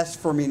God has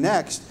for me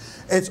next.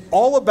 It's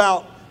all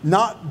about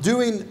not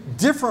doing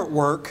different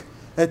work.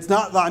 It's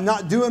not. I'm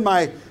not doing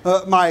my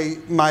my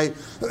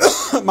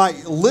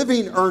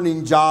living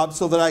earning job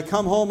so that I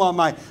come home on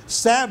my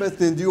Sabbath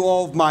and do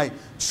all of my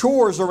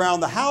chores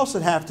around the house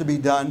that have to be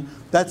done.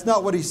 That's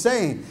not what he's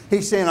saying.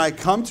 He's saying I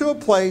come to a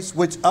place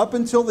which, up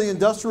until the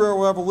Industrial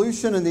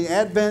Revolution and the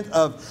advent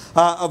of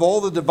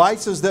all the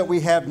devices that we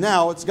have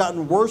now, it's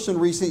gotten worse in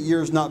recent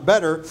years, not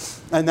better,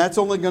 and that's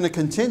only going to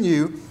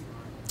continue.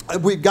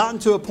 We've gotten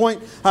to a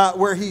point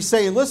where he's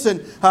saying,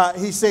 listen,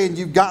 he's saying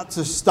you've got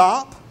to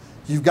stop.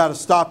 You've got to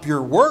stop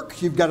your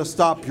work. You've got to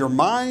stop your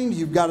mind.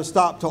 You've got to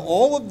stop to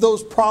all of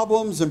those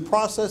problems and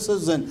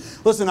processes. And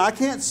listen, I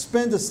can't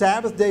spend a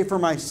Sabbath day for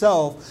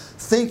myself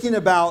thinking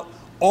about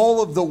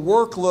all of the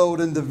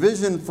workload and the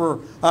vision for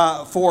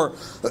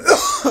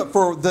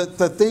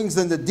the things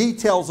and the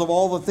details of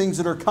all the things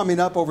that are coming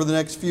up over the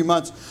next few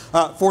months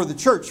for the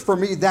church. For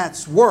me,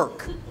 that's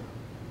work.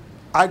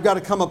 I've got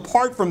to come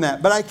apart from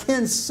that. But I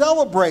can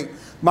celebrate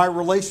my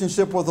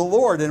relationship with the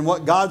Lord and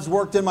what God's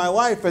worked in my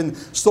life and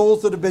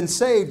souls that have been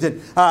saved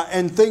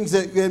and things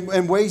that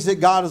and ways that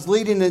God is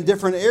leading in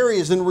different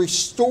areas and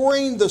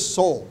restoring the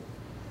soul.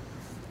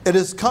 It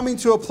is coming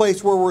to a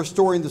place where we're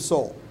restoring the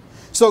soul.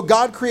 So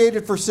God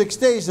created for 6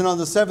 days, and on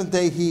the seventh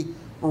day He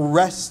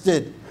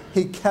rested.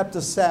 He kept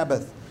a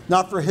Sabbath,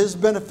 not for His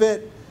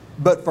benefit,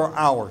 but for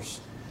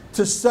ours,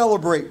 to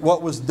celebrate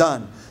what was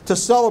done, to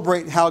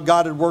celebrate how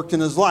God had worked in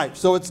His life.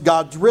 So it's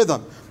God's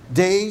rhythm.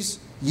 Days,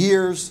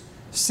 years,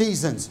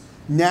 seasons,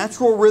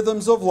 natural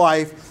rhythms of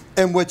life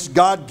in which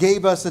God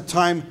gave us a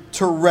time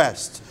to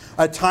rest,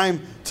 a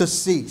time to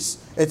cease.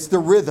 It's the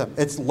rhythm.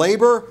 It's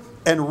labor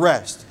and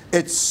rest.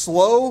 It's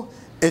slow,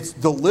 it's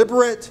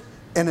deliberate,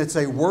 and it's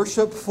a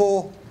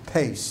worshipful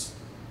pace.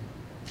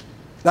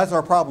 That's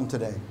our problem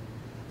today.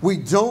 We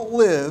don't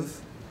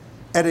live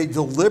at a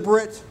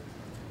deliberate,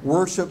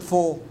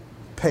 worshipful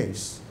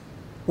pace.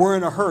 We're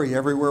in a hurry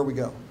everywhere we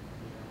go.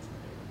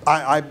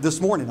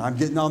 This morning, I'm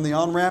getting on the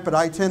on-ramp at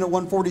I-10 at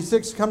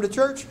 146 to come to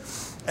church,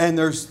 and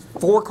there's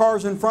 4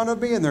 cars in front of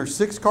me, and there's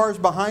 6 cars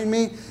behind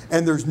me,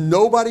 and there's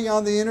nobody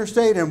on the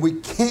interstate, and we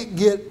can't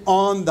get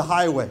on the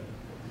highway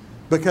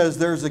because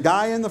there's a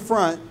guy in the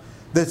front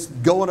that's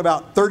going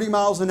about 30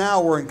 miles an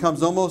hour and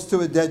comes almost to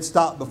a dead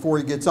stop before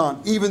he gets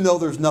on, even though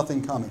there's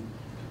nothing coming.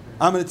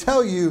 I'm going to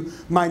tell you,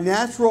 my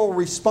natural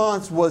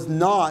response was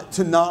not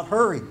to not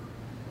hurry.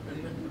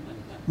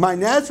 My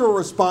natural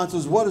response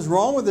was, what is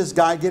wrong with this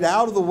guy? Get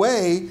out of the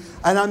way.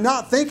 And I'm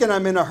not thinking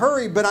I'm in a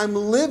hurry, but I'm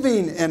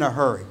living in a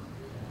hurry.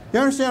 You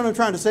understand what I'm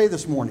trying to say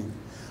this morning?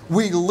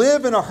 We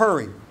live in a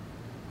hurry.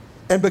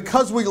 And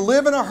because we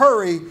live in a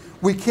hurry,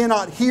 we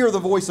cannot hear the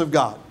voice of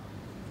God.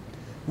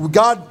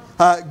 God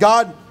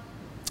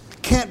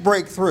can't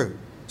break through.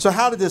 So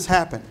how did this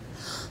happen?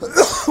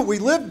 We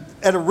lived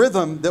at a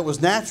rhythm that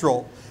was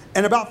natural.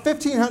 And about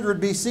 1500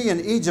 BC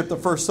in Egypt, the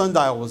first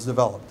sundial was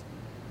developed.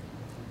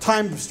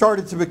 Time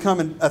started to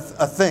become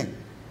a thing.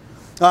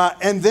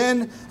 And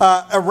then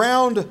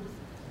around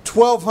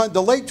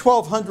the late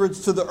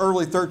 1200s to the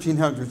early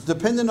 1300s,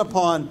 depending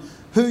upon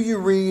who you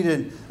read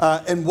and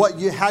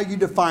how you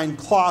define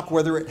clock,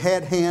 whether it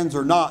had hands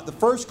or not. The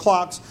first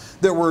clocks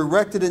that were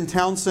erected in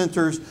town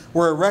centers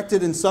were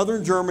erected in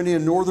southern Germany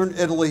and northern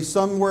Italy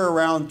somewhere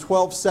around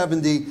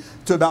 1270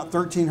 to about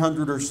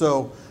 1300 or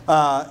so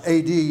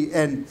AD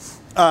and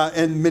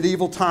in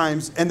medieval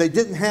times. And they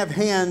didn't have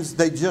hands,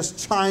 they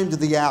just chimed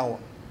the hour.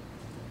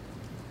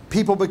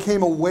 People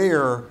became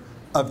aware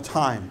of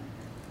time.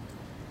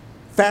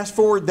 Fast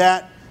forward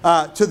that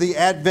to the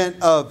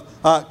advent of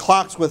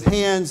clocks with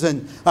hands,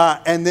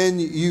 and then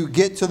you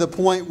get to the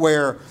point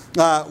where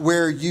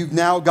you've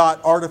now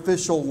got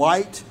artificial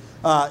light,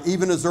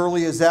 even as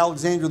early as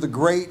Alexander the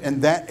Great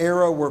and that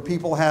era where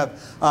people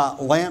have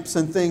lamps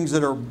and things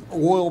that are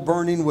oil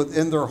burning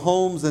within their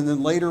homes, and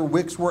then later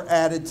wicks were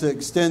added to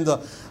extend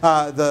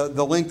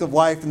the length of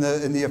life and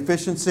the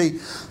efficiency.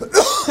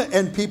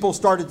 And people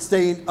started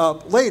staying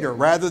up later.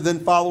 Rather than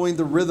following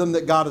the rhythm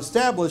that God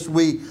established,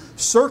 we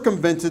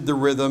circumvented the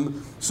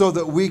rhythm so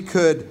that we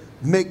could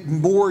make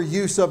more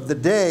use of the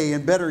day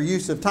and better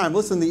use of time.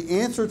 Listen, the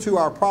answer to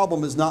our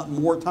problem is not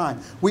more time.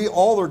 We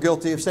all are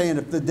guilty of saying,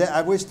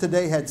 I wish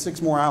today had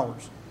 6 more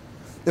hours.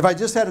 If I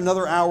just had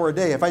another hour a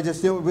day, it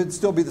would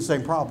still be the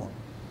same problem.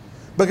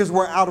 Because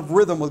we're out of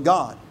rhythm with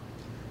God.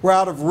 We're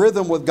out of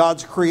rhythm with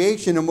God's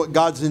creation and what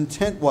God's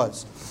intent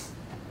was.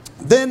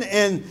 Then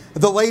in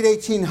the late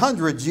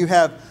 1800s, you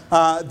have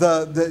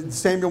the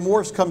Samuel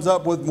Morse comes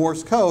up with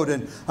Morse code,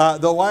 and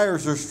the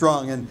wires are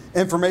strung, and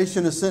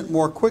information is sent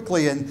more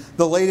quickly. In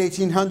the late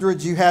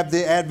 1800s, you have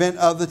the advent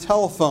of the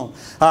telephone.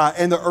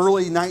 In the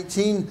early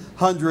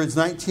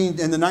 1900s,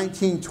 in the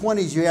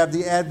 1920s, you have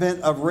the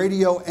advent of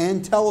radio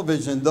and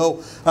television,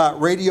 though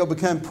radio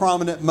became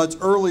prominent much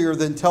earlier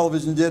than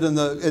television did in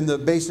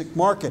the basic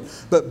market.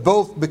 But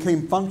both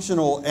became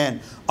functional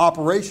and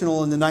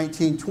operational in the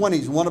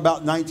 1920s. One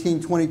about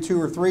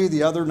 1922 or 3,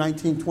 the other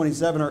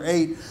 1927 or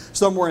 8,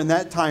 somewhere in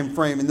that time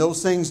frame. And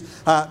those things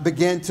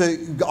began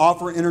to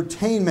offer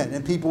entertainment,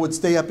 and people would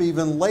stay up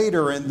even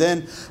later. And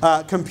then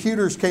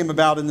computers came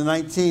about in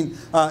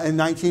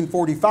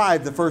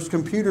 1945. The first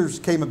computers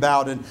came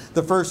about, and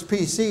the first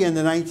PC in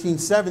the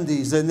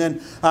 1970s, and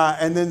then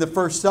the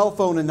first cell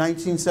phone in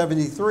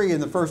 1973,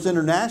 and the first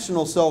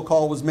international cell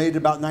call was made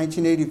about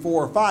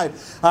 1984 or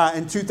 5.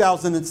 In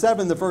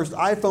 2007, the first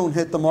iPhone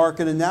hit the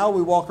market, and now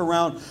we walk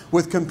around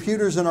with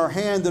computers in our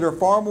hand that are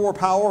far more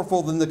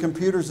powerful than the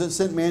computers that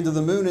sent man to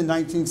the moon in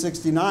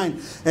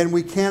 1969. And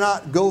we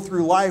cannot go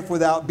through life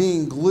without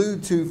being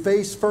glued to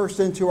face first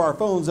into our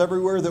phones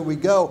everywhere that we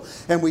go.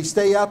 And we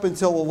stay up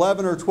until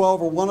 11 or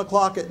 12 or 1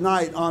 o'clock at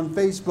night on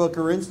Facebook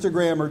or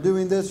Instagram or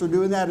doing this or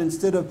doing that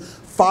instead of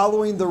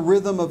following the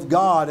rhythm of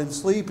God and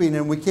sleeping.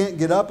 And we can't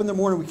get up in the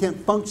morning. We can't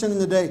function in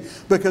the day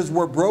because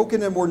we're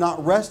broken and we're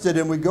not rested.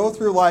 And we go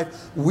through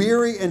life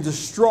weary and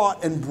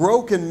distraught and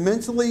broken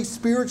mentally,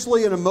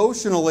 spiritually, and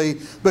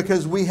emotionally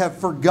because we have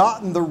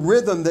forgotten the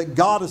rhythm that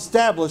God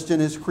established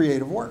in His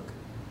creative work.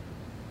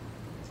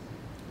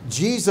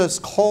 Jesus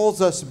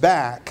calls us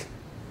back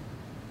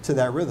to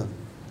that rhythm.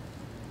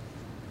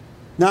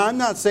 Now, I'm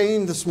not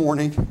saying this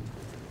morning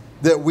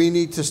that we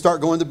need to start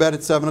going to bed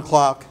at 7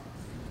 o'clock.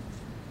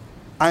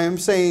 I am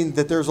saying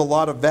that there's a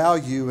lot of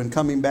value in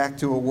coming back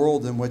to a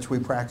world in which we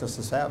practice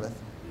the Sabbath.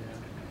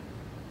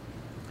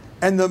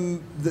 And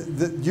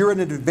you're at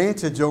an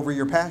advantage over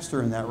your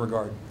pastor in that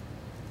regard.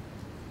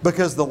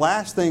 Because the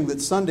last thing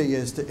that Sunday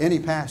is to any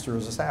pastor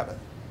is a Sabbath.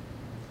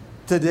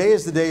 Today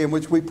is the day in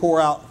which we pour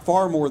out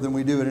far more than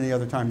we do at any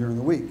other time during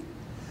the week.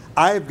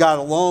 I've got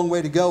a long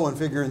way to go in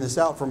figuring this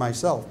out for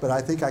myself, but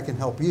I think I can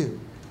help you.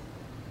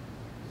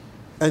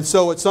 And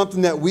so it's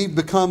something that we've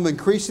become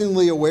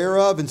increasingly aware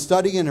of and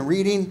studying and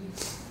reading.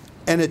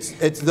 And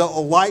the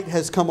light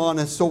has come on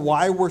us. So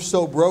why we're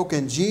so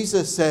broken.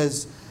 Jesus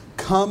says,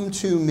 come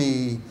to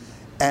me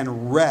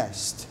and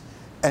rest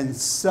and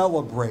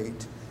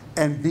celebrate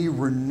and be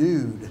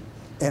renewed,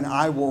 and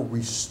I will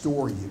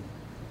restore you.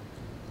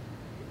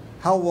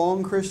 How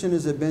long, Christian,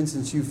 has it been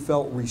since you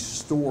felt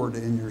restored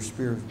in your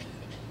spirit?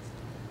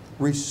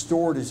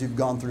 Restored as you've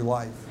gone through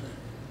life.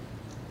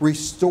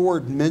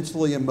 Restored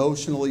mentally,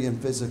 emotionally, and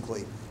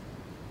physically.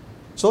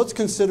 So let's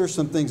consider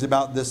some things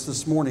about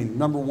this morning.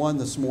 Number one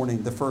this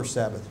morning, the first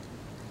Sabbath.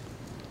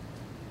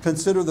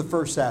 Consider the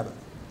first Sabbath.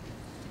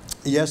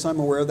 Yes, I'm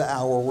aware of the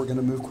hour. We're going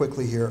to move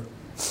quickly here.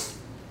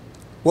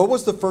 What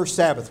was the first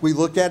Sabbath? We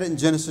looked at it in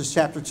Genesis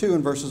chapter 2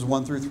 and verses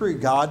 1 through 3.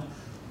 God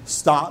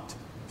stopped,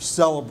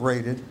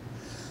 celebrated,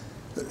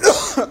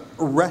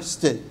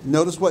 rested.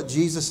 Notice what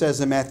Jesus says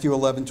in Matthew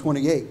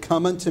 11:28.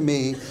 Come unto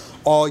me,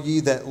 all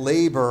ye that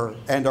labor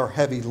and are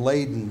heavy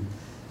laden,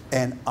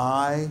 and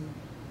I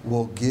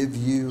will give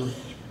you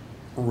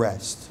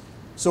rest.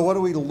 So what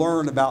do we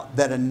learn about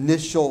that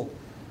initial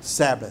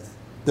Sabbath?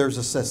 There's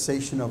a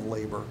cessation of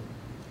labor.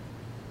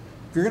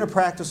 If you're going to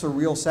practice a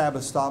real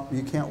Sabbath stop,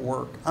 you can't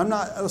work. I'm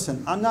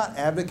not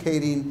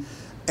advocating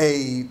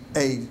a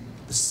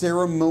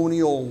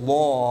ceremonial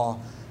law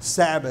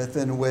Sabbath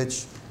in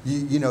which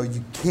you got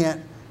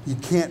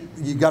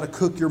to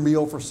cook your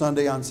meal for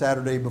Sunday on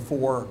Saturday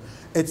before.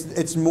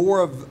 It's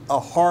more of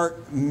a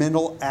heart,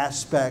 mental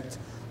aspect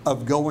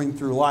of going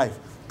through life.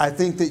 I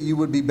think that you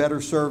would be better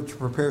served to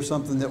prepare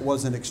something that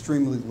wasn't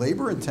extremely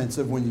labor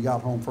intensive when you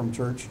got home from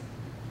church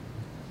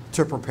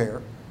to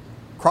prepare.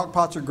 Crock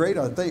pots are great,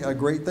 a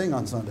great thing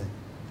on Sunday.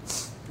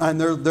 And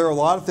there are a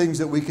lot of things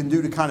that we can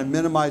do to kind of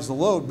minimize the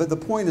load. But the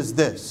point is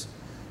this.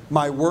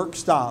 My work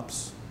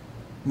stops.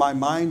 My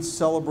mind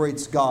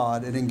celebrates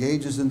God. It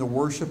engages in the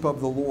worship of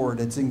the Lord.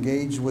 It's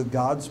engaged with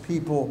God's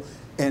people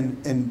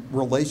and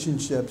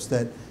relationships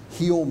that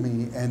heal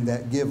me and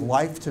that give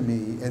life to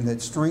me and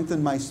that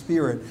strengthen my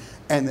spirit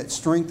and that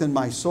strengthen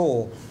my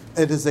soul.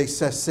 It is a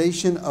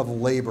cessation of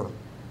labor.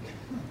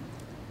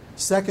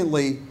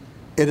 Secondly,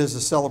 it is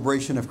a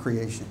celebration of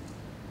creation.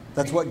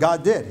 That's what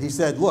God did. He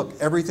said, look,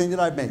 everything that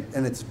I've made,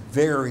 and it's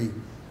very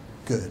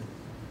good.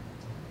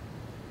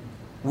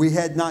 We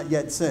had not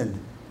yet sinned.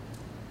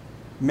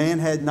 Man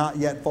had not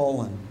yet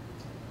fallen.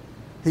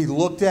 He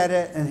looked at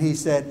it and he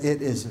said,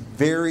 it is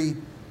very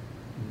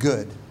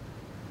good.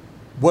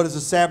 What is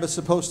a Sabbath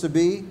supposed to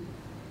be?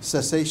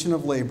 Cessation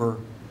of labor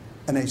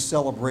and a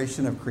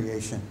celebration of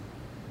creation.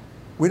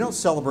 We don't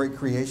celebrate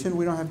creation.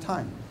 We don't have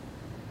time.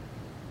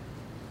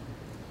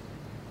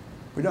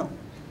 We don't.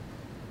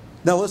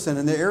 Now listen,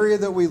 in the area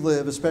that we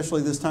live,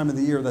 especially this time of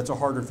the year, that's a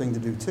harder thing to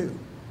do too.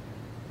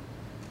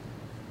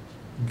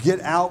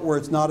 Get out where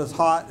it's not as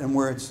hot and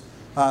where it's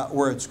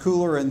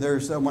cooler. And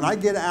when I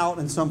get out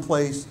in some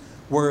place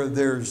where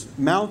there's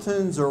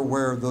mountains or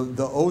where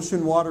the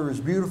ocean water is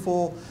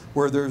beautiful,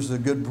 where there's a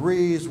good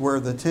breeze, where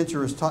the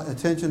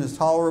tension is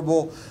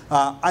tolerable,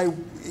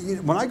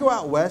 when I go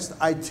out west,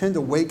 I tend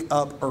to wake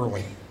up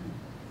early.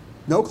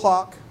 No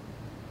clock.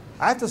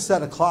 I have to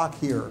set a clock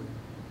here.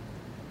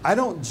 I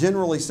don't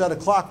generally set a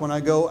clock when I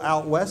go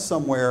out west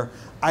somewhere.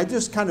 I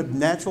just kind of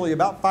naturally,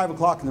 about 5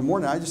 o'clock in the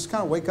morning, I just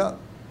kind of wake up.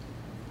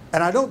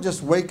 And I don't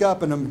just wake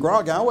up and I'm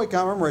groggy. I wake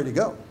up and I'm ready to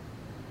go.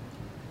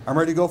 I'm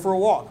ready to go for a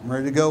walk. I'm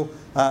ready to go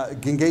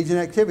engage in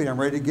activity. I'm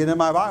ready to get in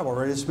my Bible. I'm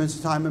ready to spend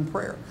some time in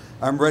prayer.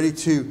 I'm ready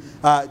to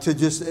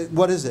just,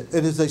 what is it?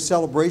 It is a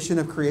celebration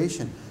of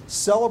creation.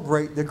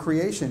 Celebrate the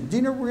creation. Do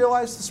you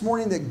realize this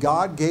morning that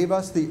God gave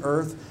us the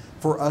earth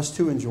for us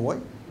to enjoy?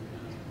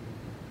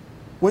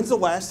 When's the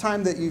last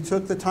time that you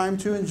took the time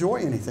to enjoy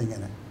anything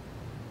in it?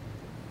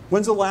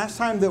 When's the last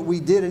time that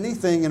we did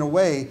anything in a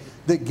way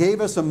that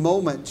gave us a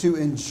moment to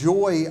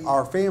enjoy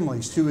our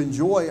families, to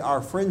enjoy our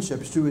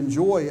friendships, to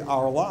enjoy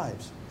our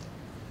lives?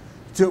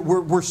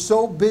 We're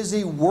so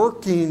busy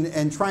working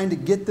and trying to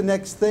get the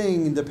next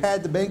thing and to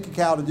pad the bank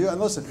account and do it.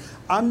 And listen,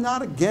 I'm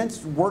not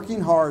against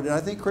working hard, and I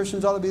think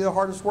Christians ought to be the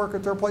hardest worker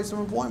at their place of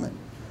employment.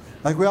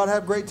 Like we ought to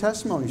have great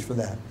testimonies for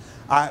that.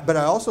 But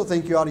I also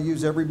think you ought to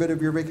use every bit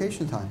of your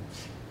vacation time.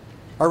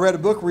 I read a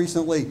book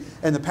recently,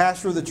 and the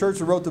pastor of the church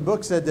who wrote the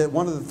book said that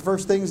one of the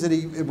first things that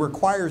he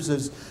requires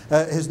is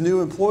his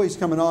new employees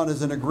coming on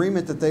is an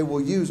agreement that they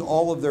will use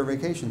all of their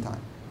vacation time.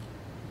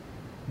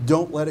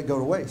 Don't let it go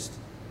to waste.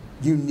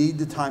 You need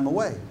the time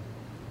away.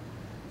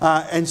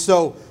 And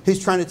so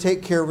he's trying to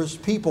take care of his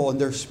people and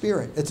their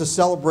spirit. It's a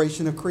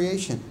celebration of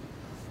creation.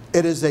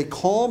 It is a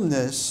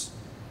calmness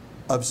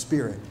of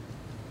spirit.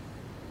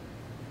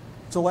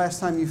 It's the last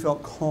time you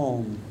felt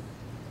calm.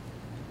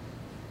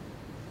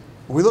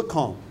 We look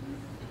calm.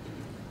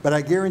 But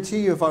I guarantee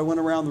you, if I went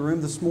around the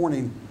room this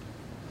morning,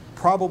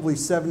 probably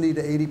 70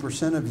 to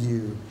 80% of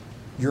you,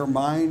 your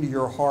mind,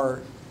 your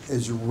heart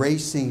is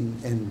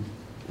racing and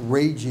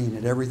raging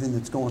at everything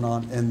that's going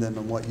on in them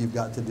and what you've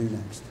got to do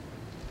next.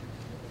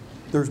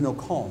 There's no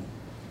calm.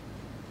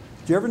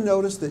 Do you ever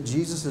notice that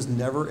Jesus is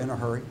never in a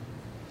hurry?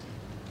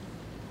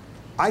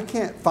 I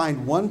can't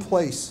find one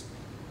place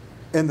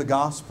in the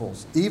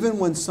Gospels, even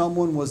when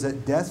someone was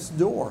at death's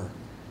door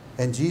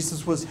and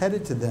Jesus was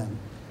headed to them,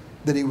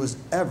 that he was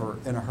ever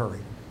in a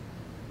hurry.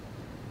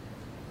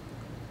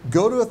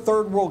 Go to a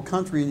third world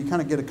country and you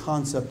kind of get a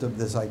concept of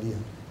this idea.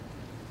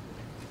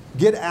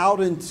 Get out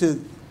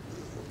into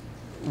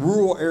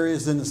rural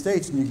areas in the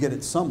States and you get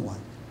it somewhat.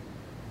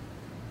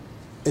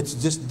 It's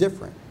just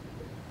different.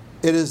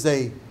 It is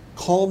a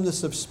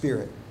calmness of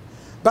spirit.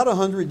 About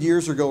 100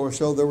 years ago or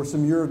so, there were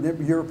some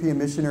European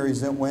missionaries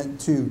that went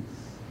to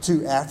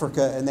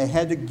Africa, and they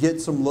had to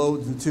get some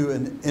loads into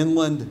an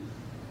inland,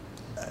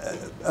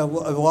 a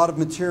lot of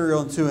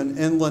material into an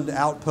inland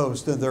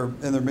outpost in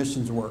their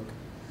missions work.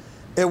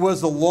 It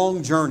was a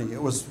long journey.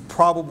 It was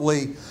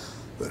probably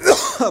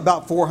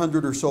about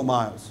 400 or so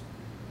miles.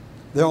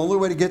 The only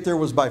way to get there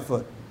was by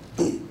foot.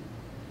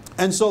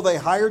 And so they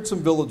hired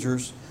some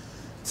villagers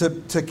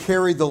to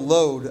carry the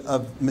load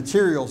of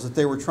materials that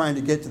they were trying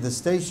to get to the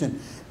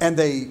station. And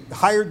they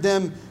hired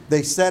them,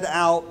 they set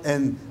out,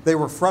 and they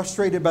were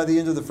frustrated by the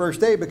end of the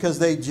first day because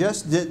they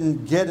just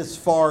didn't get as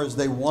far as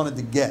they wanted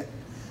to get.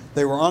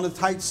 They were on a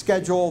tight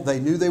schedule. They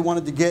knew they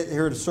wanted to get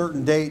here at a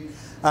certain date.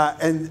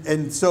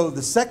 And so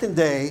the second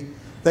day,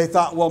 they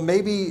thought, well,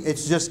 maybe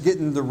it's just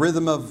getting the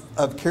rhythm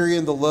of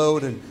carrying the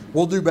load, and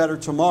we'll do better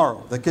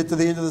tomorrow. They get to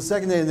the end of the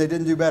second day, and they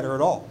didn't do better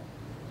at all.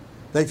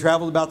 They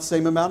traveled about the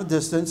same amount of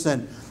distance,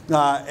 and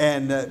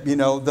you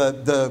know,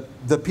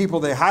 the people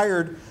they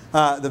hired,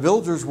 the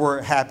villagers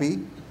were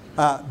happy,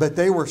 but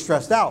they were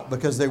stressed out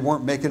because they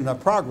weren't making enough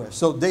progress.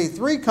 So day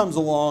 3 comes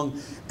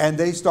along, and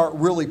they start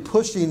really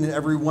pushing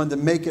everyone to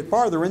make it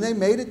farther, and they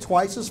made it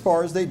twice as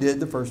far as they did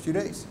the first 2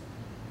 days.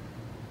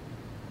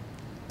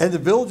 And the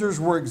villagers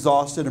were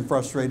exhausted and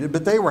frustrated,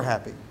 but they were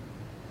happy.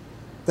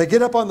 They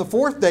get up on the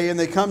 4th day and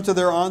they come to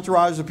their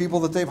entourage of people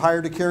that they've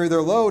hired to carry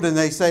their load, and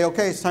they say,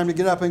 okay, it's time to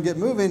get up and get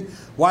moving.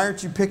 Why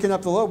aren't you picking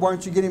up the load? Why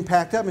aren't you getting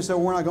packed up? And they said,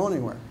 well, we're not going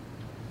anywhere.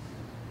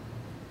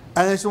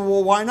 And they said,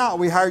 well, why not?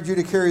 We hired you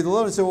to carry the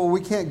load. And they said, well, we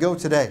can't go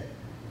today.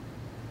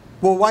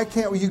 Well, why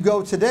can't you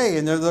go today?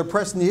 And they're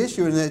pressing the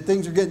issue, and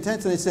things are getting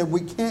tense. And they said,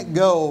 we can't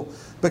go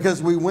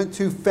because we went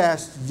too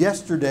fast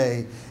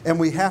yesterday, and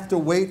we have to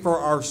wait for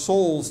our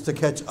souls to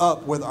catch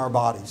up with our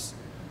bodies.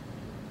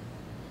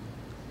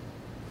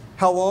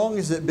 How long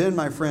has it been,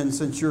 my friend,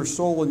 since your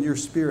soul and your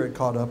spirit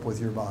caught up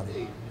with your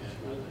body?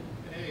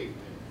 You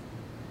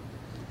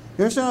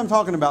understand what I'm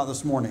talking about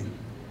this morning?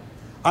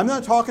 I'm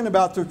not talking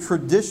about the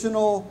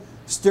traditional,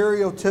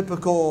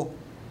 stereotypical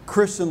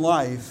Christian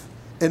life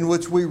in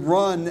which we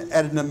run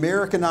at an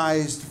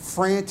Americanized,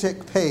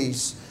 frantic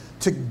pace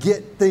to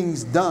get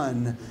things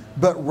done,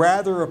 but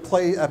rather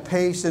a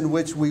pace in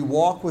which we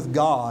walk with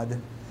God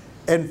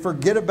and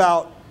forget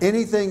about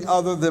anything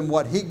other than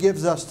what He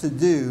gives us to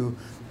do,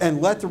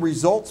 and let the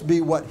results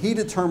be what He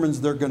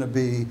determines they're going to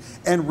be,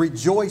 and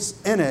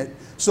rejoice in it,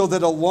 so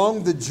that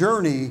along the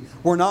journey,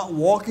 we're not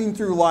walking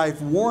through life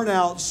worn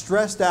out,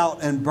 stressed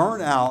out, and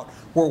burnt out.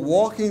 We're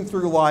walking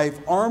through life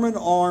arm in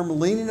arm,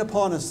 leaning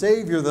upon a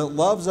Savior that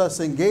loves us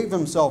and gave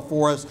Himself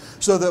for us,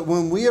 so that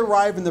when we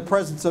arrive in the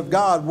presence of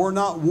God, we're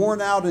not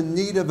worn out in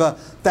need of a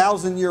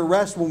 1,000-year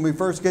rest when we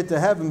first get to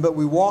heaven, but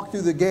we walk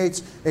through the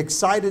gates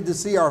excited to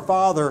see our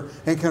Father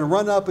and can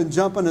run up and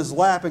jump in His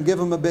lap and give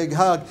Him a big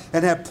hug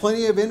and have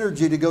plenty of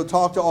energy to go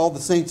talk to all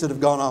the saints that have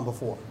gone on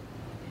before.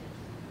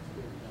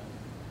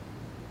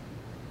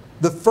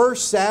 The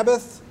first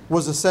Sabbath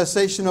was a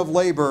cessation of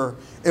labor.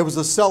 It was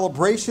a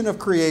celebration of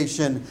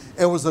creation.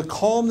 It was a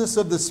calmness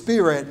of the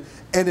Spirit,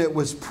 and it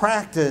was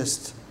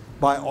practiced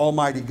by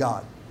Almighty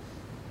God.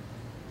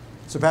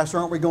 So, Pastor,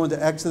 aren't we going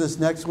to Exodus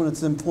next when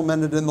it's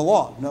implemented in the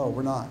law? No,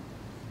 we're not.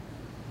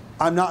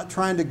 I'm not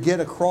trying to get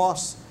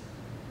across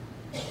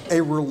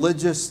a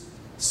religious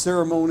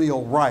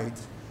ceremonial rite.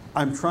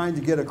 I'm trying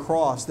to get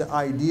across the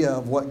idea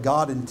of what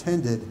God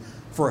intended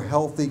for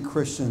healthy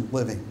Christian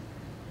living.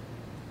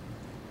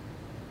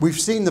 We've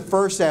seen the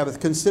first Sabbath.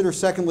 Consider,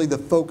 secondly, the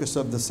focus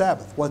of the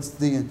Sabbath. What's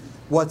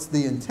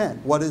the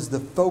intent? What is the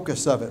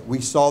focus of it?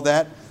 We saw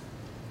that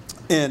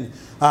in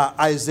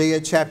Isaiah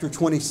chapter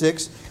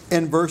 26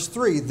 and verse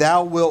 3.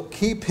 Thou wilt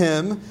keep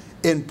him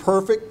in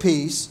perfect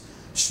peace,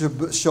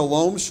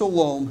 shalom,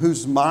 shalom,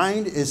 whose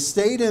mind is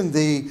stayed in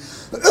thee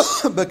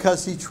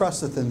because he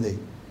trusteth in thee.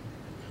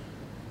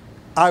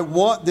 I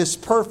want this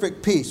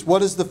perfect peace.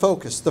 What is the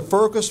focus? The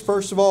focus,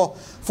 first of all,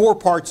 4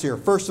 parts here.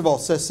 First of all,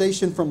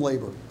 cessation from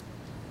labor.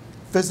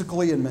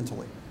 Physically and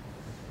mentally.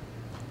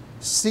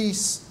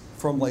 Cease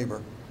from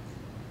labor.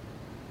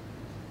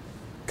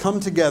 Come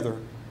together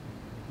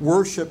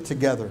Worship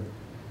together,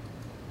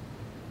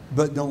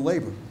 but don't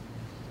labor.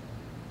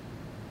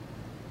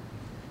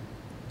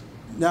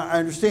 Now, I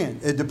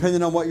understand,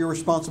 depending on what your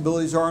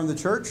responsibilities are in the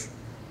church,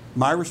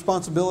 my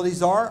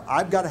responsibilities are,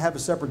 I've got to have a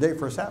separate day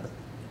for a Sabbath.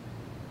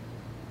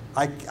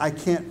 I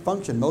can't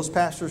function. Most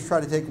pastors try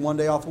to take one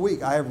day off a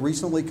week. I have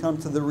recently come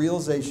to the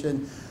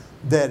realization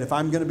that if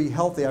I'm going to be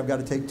healthy, I've got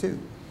to take two.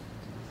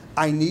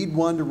 I need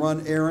one to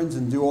run errands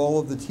and do all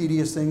of the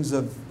tedious things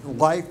of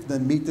life,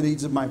 then meet the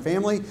needs of my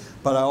family,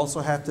 but I also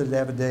have to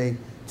have a day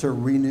to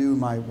renew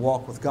my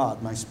walk with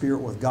God, my spirit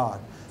with God,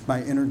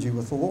 my energy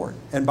with the Lord.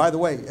 And by the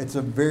way, it's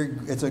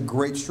a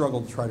great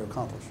struggle to try to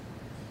accomplish.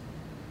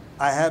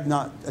 I have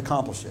not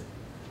accomplished it.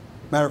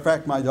 Matter of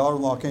fact, my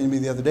daughter-in-law came to me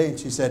the other day and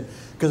she said,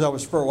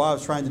 because for a while I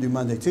was trying to do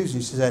Monday, Tuesday,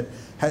 she said,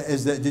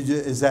 is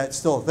that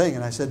still a thing?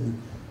 And I said,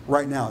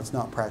 right now it's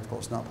not practical,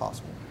 it's not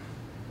possible.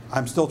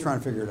 I'm still trying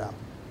to figure it out.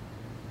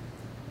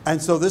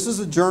 And so this is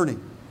a journey.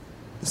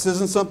 This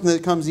isn't something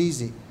that comes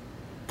easy,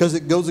 because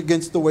it goes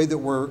against the way that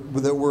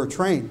we're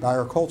trained by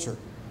our culture.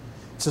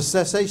 It's a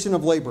cessation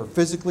of labor,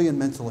 physically and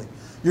mentally.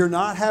 You're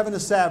not having a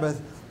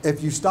Sabbath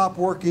if you stop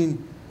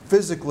working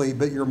physically,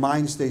 but your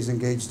mind stays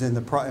engaged in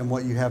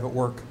what you have at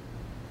work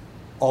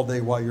all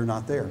day while you're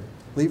not there.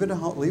 Leave it at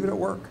home, leave it at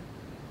work.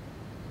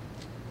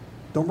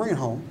 Don't bring it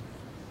home.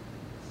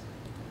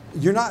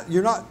 You're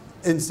not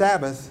in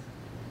Sabbath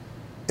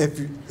if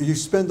you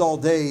spend all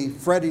day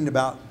fretting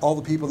about all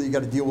the people that you got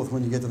to deal with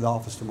when you get to the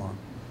office tomorrow.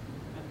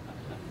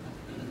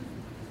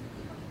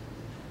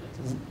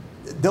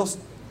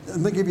 Let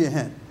me give you a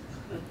hint.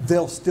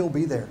 They'll still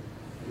be there.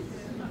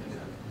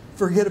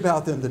 Forget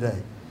about them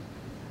today.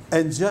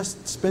 And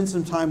just spend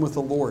some time with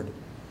the Lord.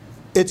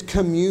 It's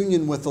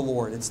communion with the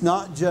Lord. It's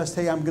not just,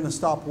 hey, I'm going to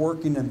stop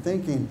working and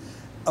thinking.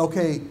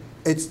 Okay,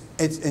 it's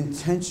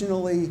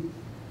intentionally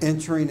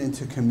entering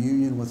into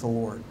communion with the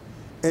Lord.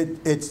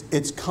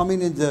 It's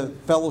coming into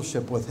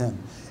fellowship with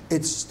Him.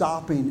 It's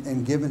stopping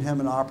and giving Him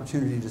an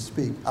opportunity to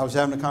speak. I was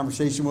having a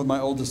conversation with my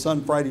oldest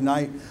son Friday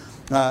night.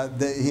 He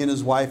and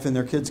his wife and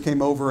their kids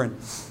came over,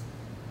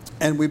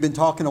 and we've been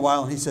talking a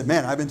while, and he said,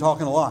 man, I've been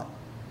talking a lot.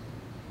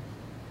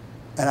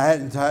 And I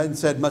hadn't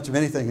said much of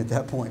anything at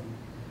that point.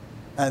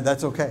 And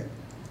that's okay.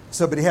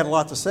 But he had a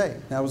lot to say.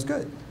 That was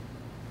good.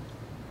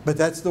 But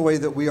that's the way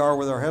that we are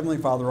with our Heavenly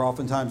Father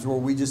oftentimes, where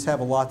we just have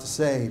a lot to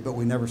say, but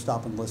we never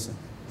stop and listen.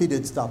 He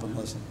did stop and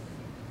listen.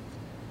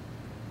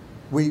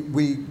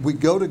 We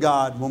go to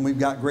God when we've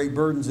got great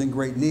burdens and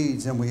great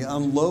needs, and we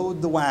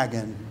unload the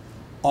wagon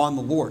on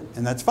the Lord.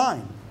 And that's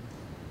fine.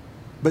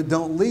 But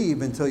don't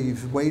leave until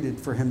you've waited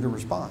for Him to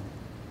respond.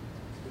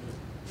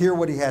 Hear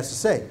what He has to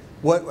say.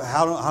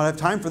 How do I have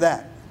time for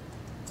that?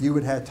 You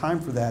would have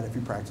time for that if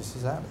you practice the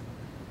Sabbath.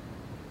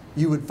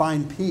 You would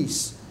find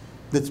peace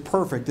that's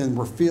perfect and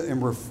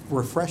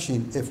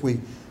refreshing if we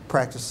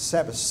practice the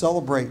Sabbath.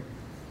 Celebrate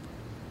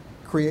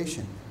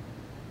creation.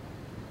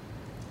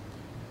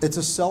 It's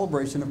a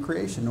celebration of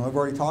creation. Now, I've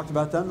already talked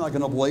about that. I'm not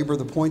going to belabor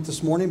the point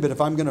this morning, but if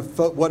I'm going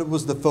to, what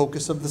was the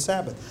focus of the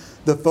Sabbath?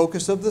 The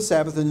focus of the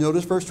Sabbath, and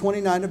notice verse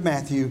 29 of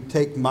Matthew,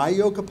 take my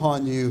yoke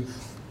upon you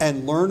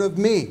and learn of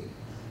me.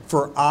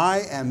 For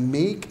I am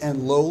meek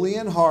and lowly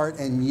in heart,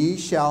 and ye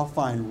shall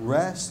find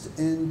rest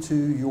into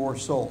your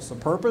souls. The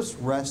purpose,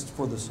 rest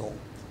for the soul.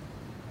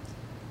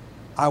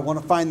 I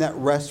want to find that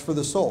rest for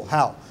the soul.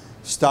 How?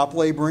 Stop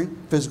laboring,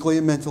 physically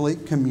and mentally.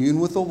 Commune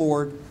with the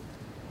Lord.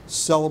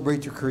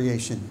 Celebrate your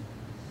creation.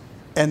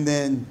 And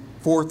then,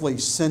 fourthly,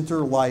 center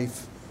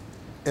life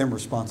and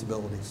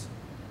responsibilities.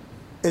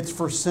 It's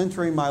for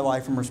centering my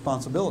life and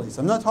responsibilities.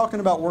 I'm not talking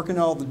about working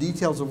out all the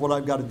details of what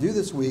I've got to do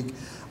this week.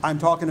 I'm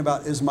talking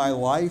about, is my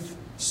life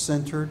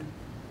centered?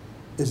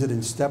 Is it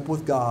in step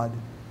with God?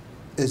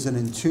 Is it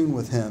in tune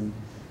with Him?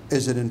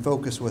 Is it in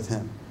focus with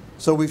Him?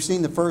 So we've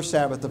seen the first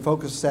Sabbath, the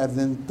focus of Sabbath,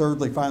 and then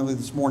thirdly, finally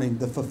this morning,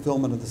 the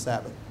fulfillment of the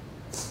Sabbath.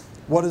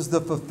 What is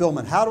the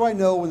fulfillment? How do I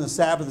know when the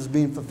Sabbath is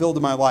being fulfilled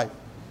in my life?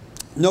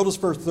 Notice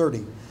verse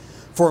 30.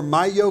 For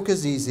my yoke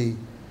is easy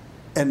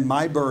and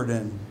my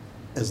burden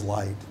is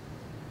light.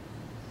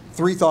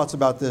 3 thoughts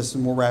about this,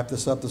 and we'll wrap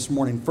this up this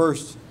morning.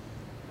 First,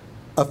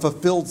 a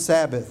fulfilled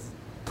Sabbath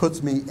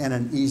puts me in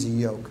an easy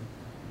yoke.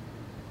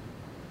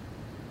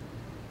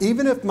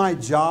 Even if my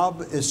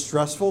job is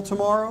stressful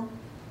tomorrow,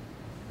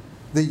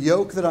 the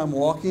yoke that I'm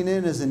walking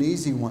in is an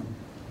easy one,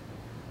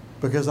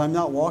 because I'm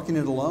not walking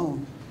it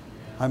alone.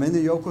 I'm in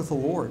the yoke with the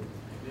Lord.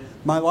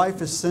 My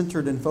life is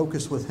centered and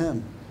focused with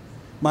Him.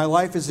 My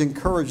life is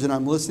encouraged, and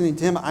I'm listening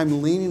to Him.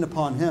 I'm leaning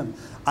upon Him.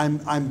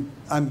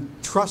 I'm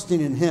trusting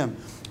in Him.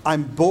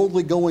 I'm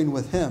boldly going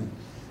with Him.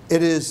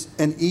 It is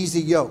an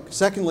easy yoke.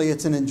 Secondly,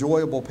 it's an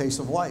enjoyable pace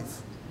of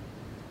life.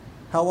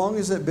 How long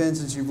has it been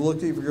since you've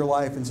looked at your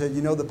life and said,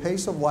 you know, the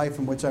pace of life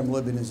in which I'm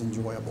living is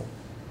enjoyable?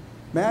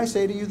 May I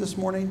say to you this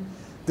morning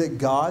that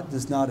God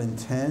does not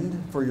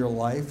intend for your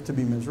life to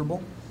be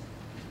miserable?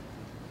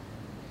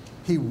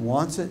 He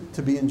wants it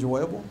to be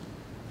enjoyable.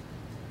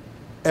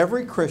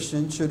 Every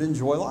Christian should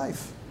enjoy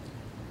life.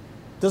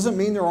 Doesn't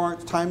mean there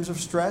aren't times of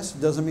stress. It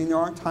doesn't mean there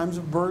aren't times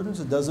of burdens.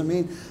 It doesn't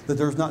mean that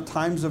there's not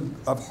times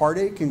of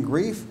heartache and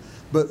grief.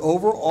 But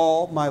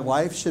overall, my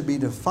life should be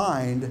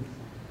defined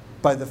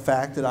by the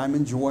fact that I'm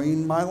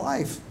enjoying my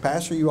life.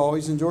 Pastor, you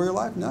always enjoy your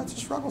life? No, it's a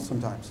struggle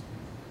sometimes.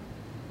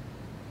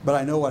 But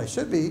I know what I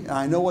should be. And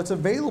I know what's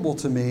available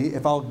to me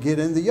if I'll get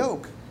in the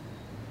yoke.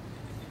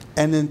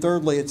 And then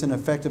thirdly, it's an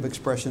effective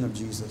expression of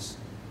Jesus.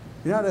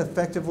 You know how to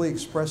effectively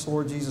express the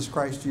Lord Jesus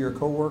Christ to your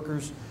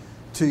coworkers,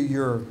 to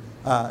your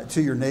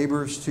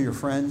neighbors, to your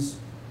friends?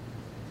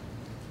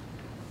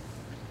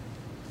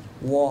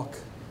 Walk,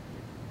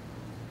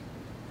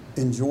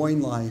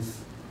 enjoying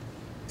life,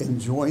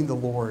 enjoying the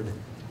Lord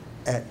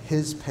at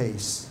His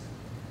pace.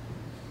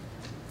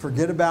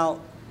 Forget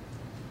about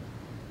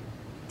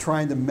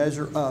trying to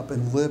measure up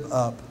and live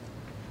up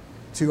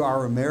to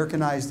our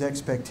Americanized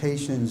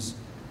expectations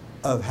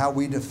of how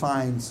we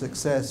define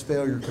success,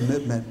 failure,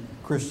 commitment,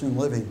 Christian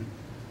living,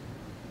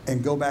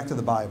 and go back to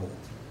the Bible.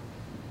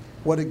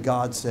 What did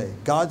God say?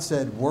 God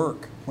said,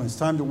 work. When it's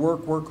time to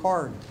work, work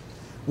hard.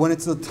 When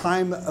it's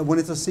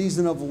a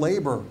season of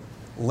labor,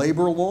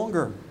 labor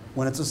longer.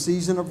 When it's a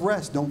season of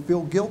rest, don't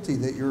feel guilty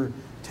that you're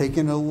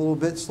taking a little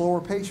bit slower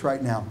pace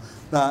right now.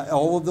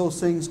 All of those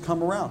things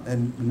come around.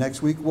 And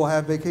next week we'll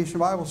have Vacation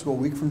Bible School, a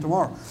week from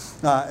tomorrow.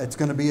 It's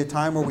going to be a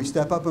time where we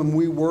step up and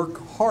we work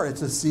hard.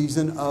 It's a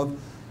season of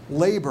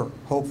labor.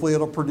 Hopefully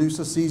it'll produce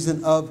a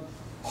season of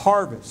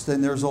harvest.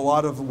 And there's a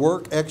lot of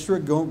work extra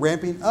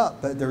ramping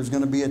up. But there's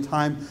going to be a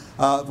time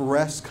of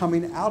rest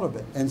coming out of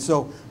it. And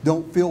so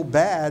don't feel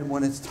bad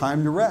when it's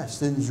time to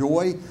rest.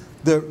 Enjoy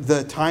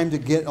the time to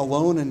get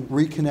alone and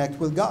reconnect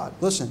with God.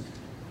 Listen,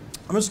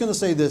 I'm just going to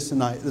say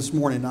this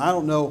morning. I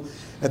don't know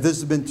if this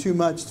has been too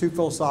much, too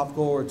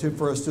philosophical, or too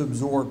for us to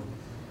absorb.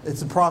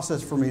 It's a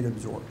process for me to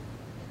absorb.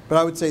 But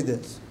I would say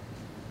this.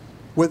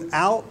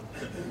 Without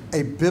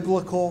a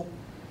biblical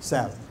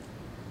Sabbath,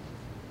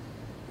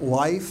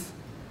 life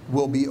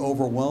will be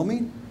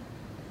overwhelming.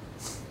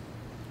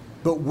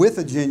 But with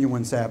a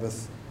genuine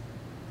Sabbath,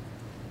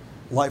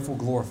 life will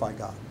glorify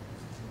God.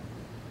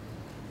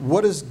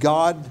 What does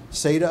God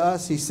say to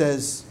us? He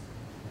says,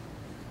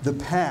 the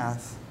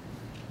path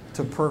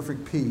to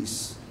perfect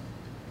peace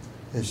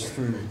is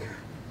through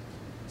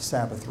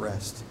Sabbath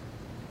rest,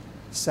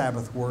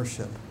 Sabbath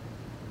worship,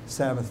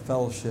 Sabbath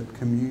fellowship,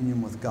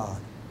 communion with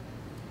God.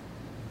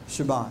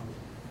 Shabbat.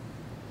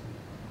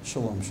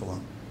 Shalom,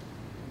 shalom.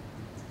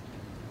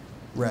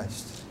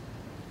 Rest.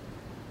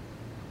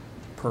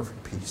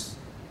 Perfect peace.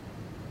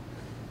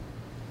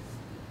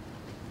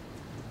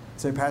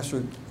 Say,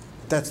 Pastor,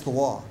 that's the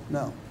law.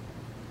 No.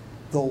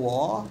 The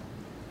law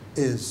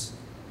is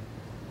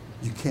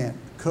you can't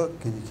cook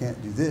and you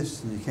can't do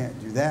this and you can't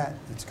do that.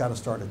 It's got to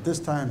start at this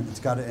time and it's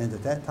got to end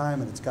at that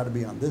time and it's got to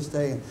be on this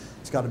day and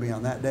it's got to be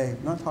on that day.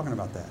 I'm not talking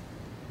about that.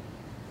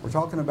 We're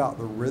talking about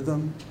the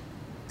rhythm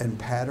and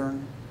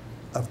pattern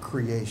of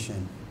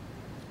creation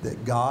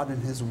that God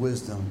in His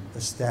wisdom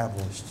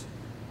established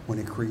when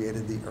He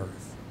created the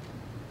earth.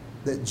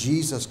 That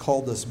Jesus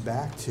called us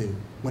back to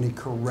when He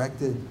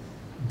corrected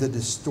the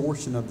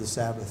distortion of the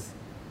Sabbath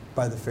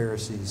by the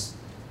Pharisees.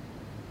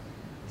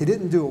 He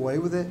didn't do away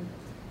with it.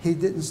 He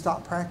didn't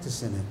stop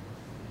practicing it.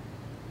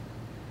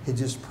 He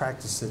just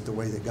practiced it the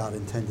way that God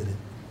intended it.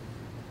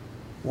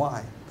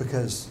 Why?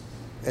 Because,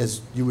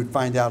 as you would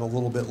find out a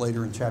little bit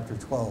later in chapter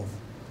 12,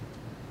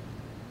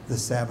 the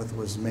Sabbath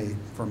was made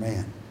for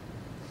man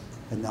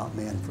and not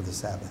man for the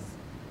Sabbath.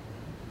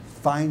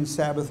 Find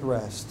Sabbath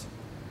rest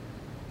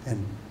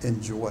and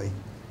enjoy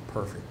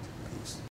perfect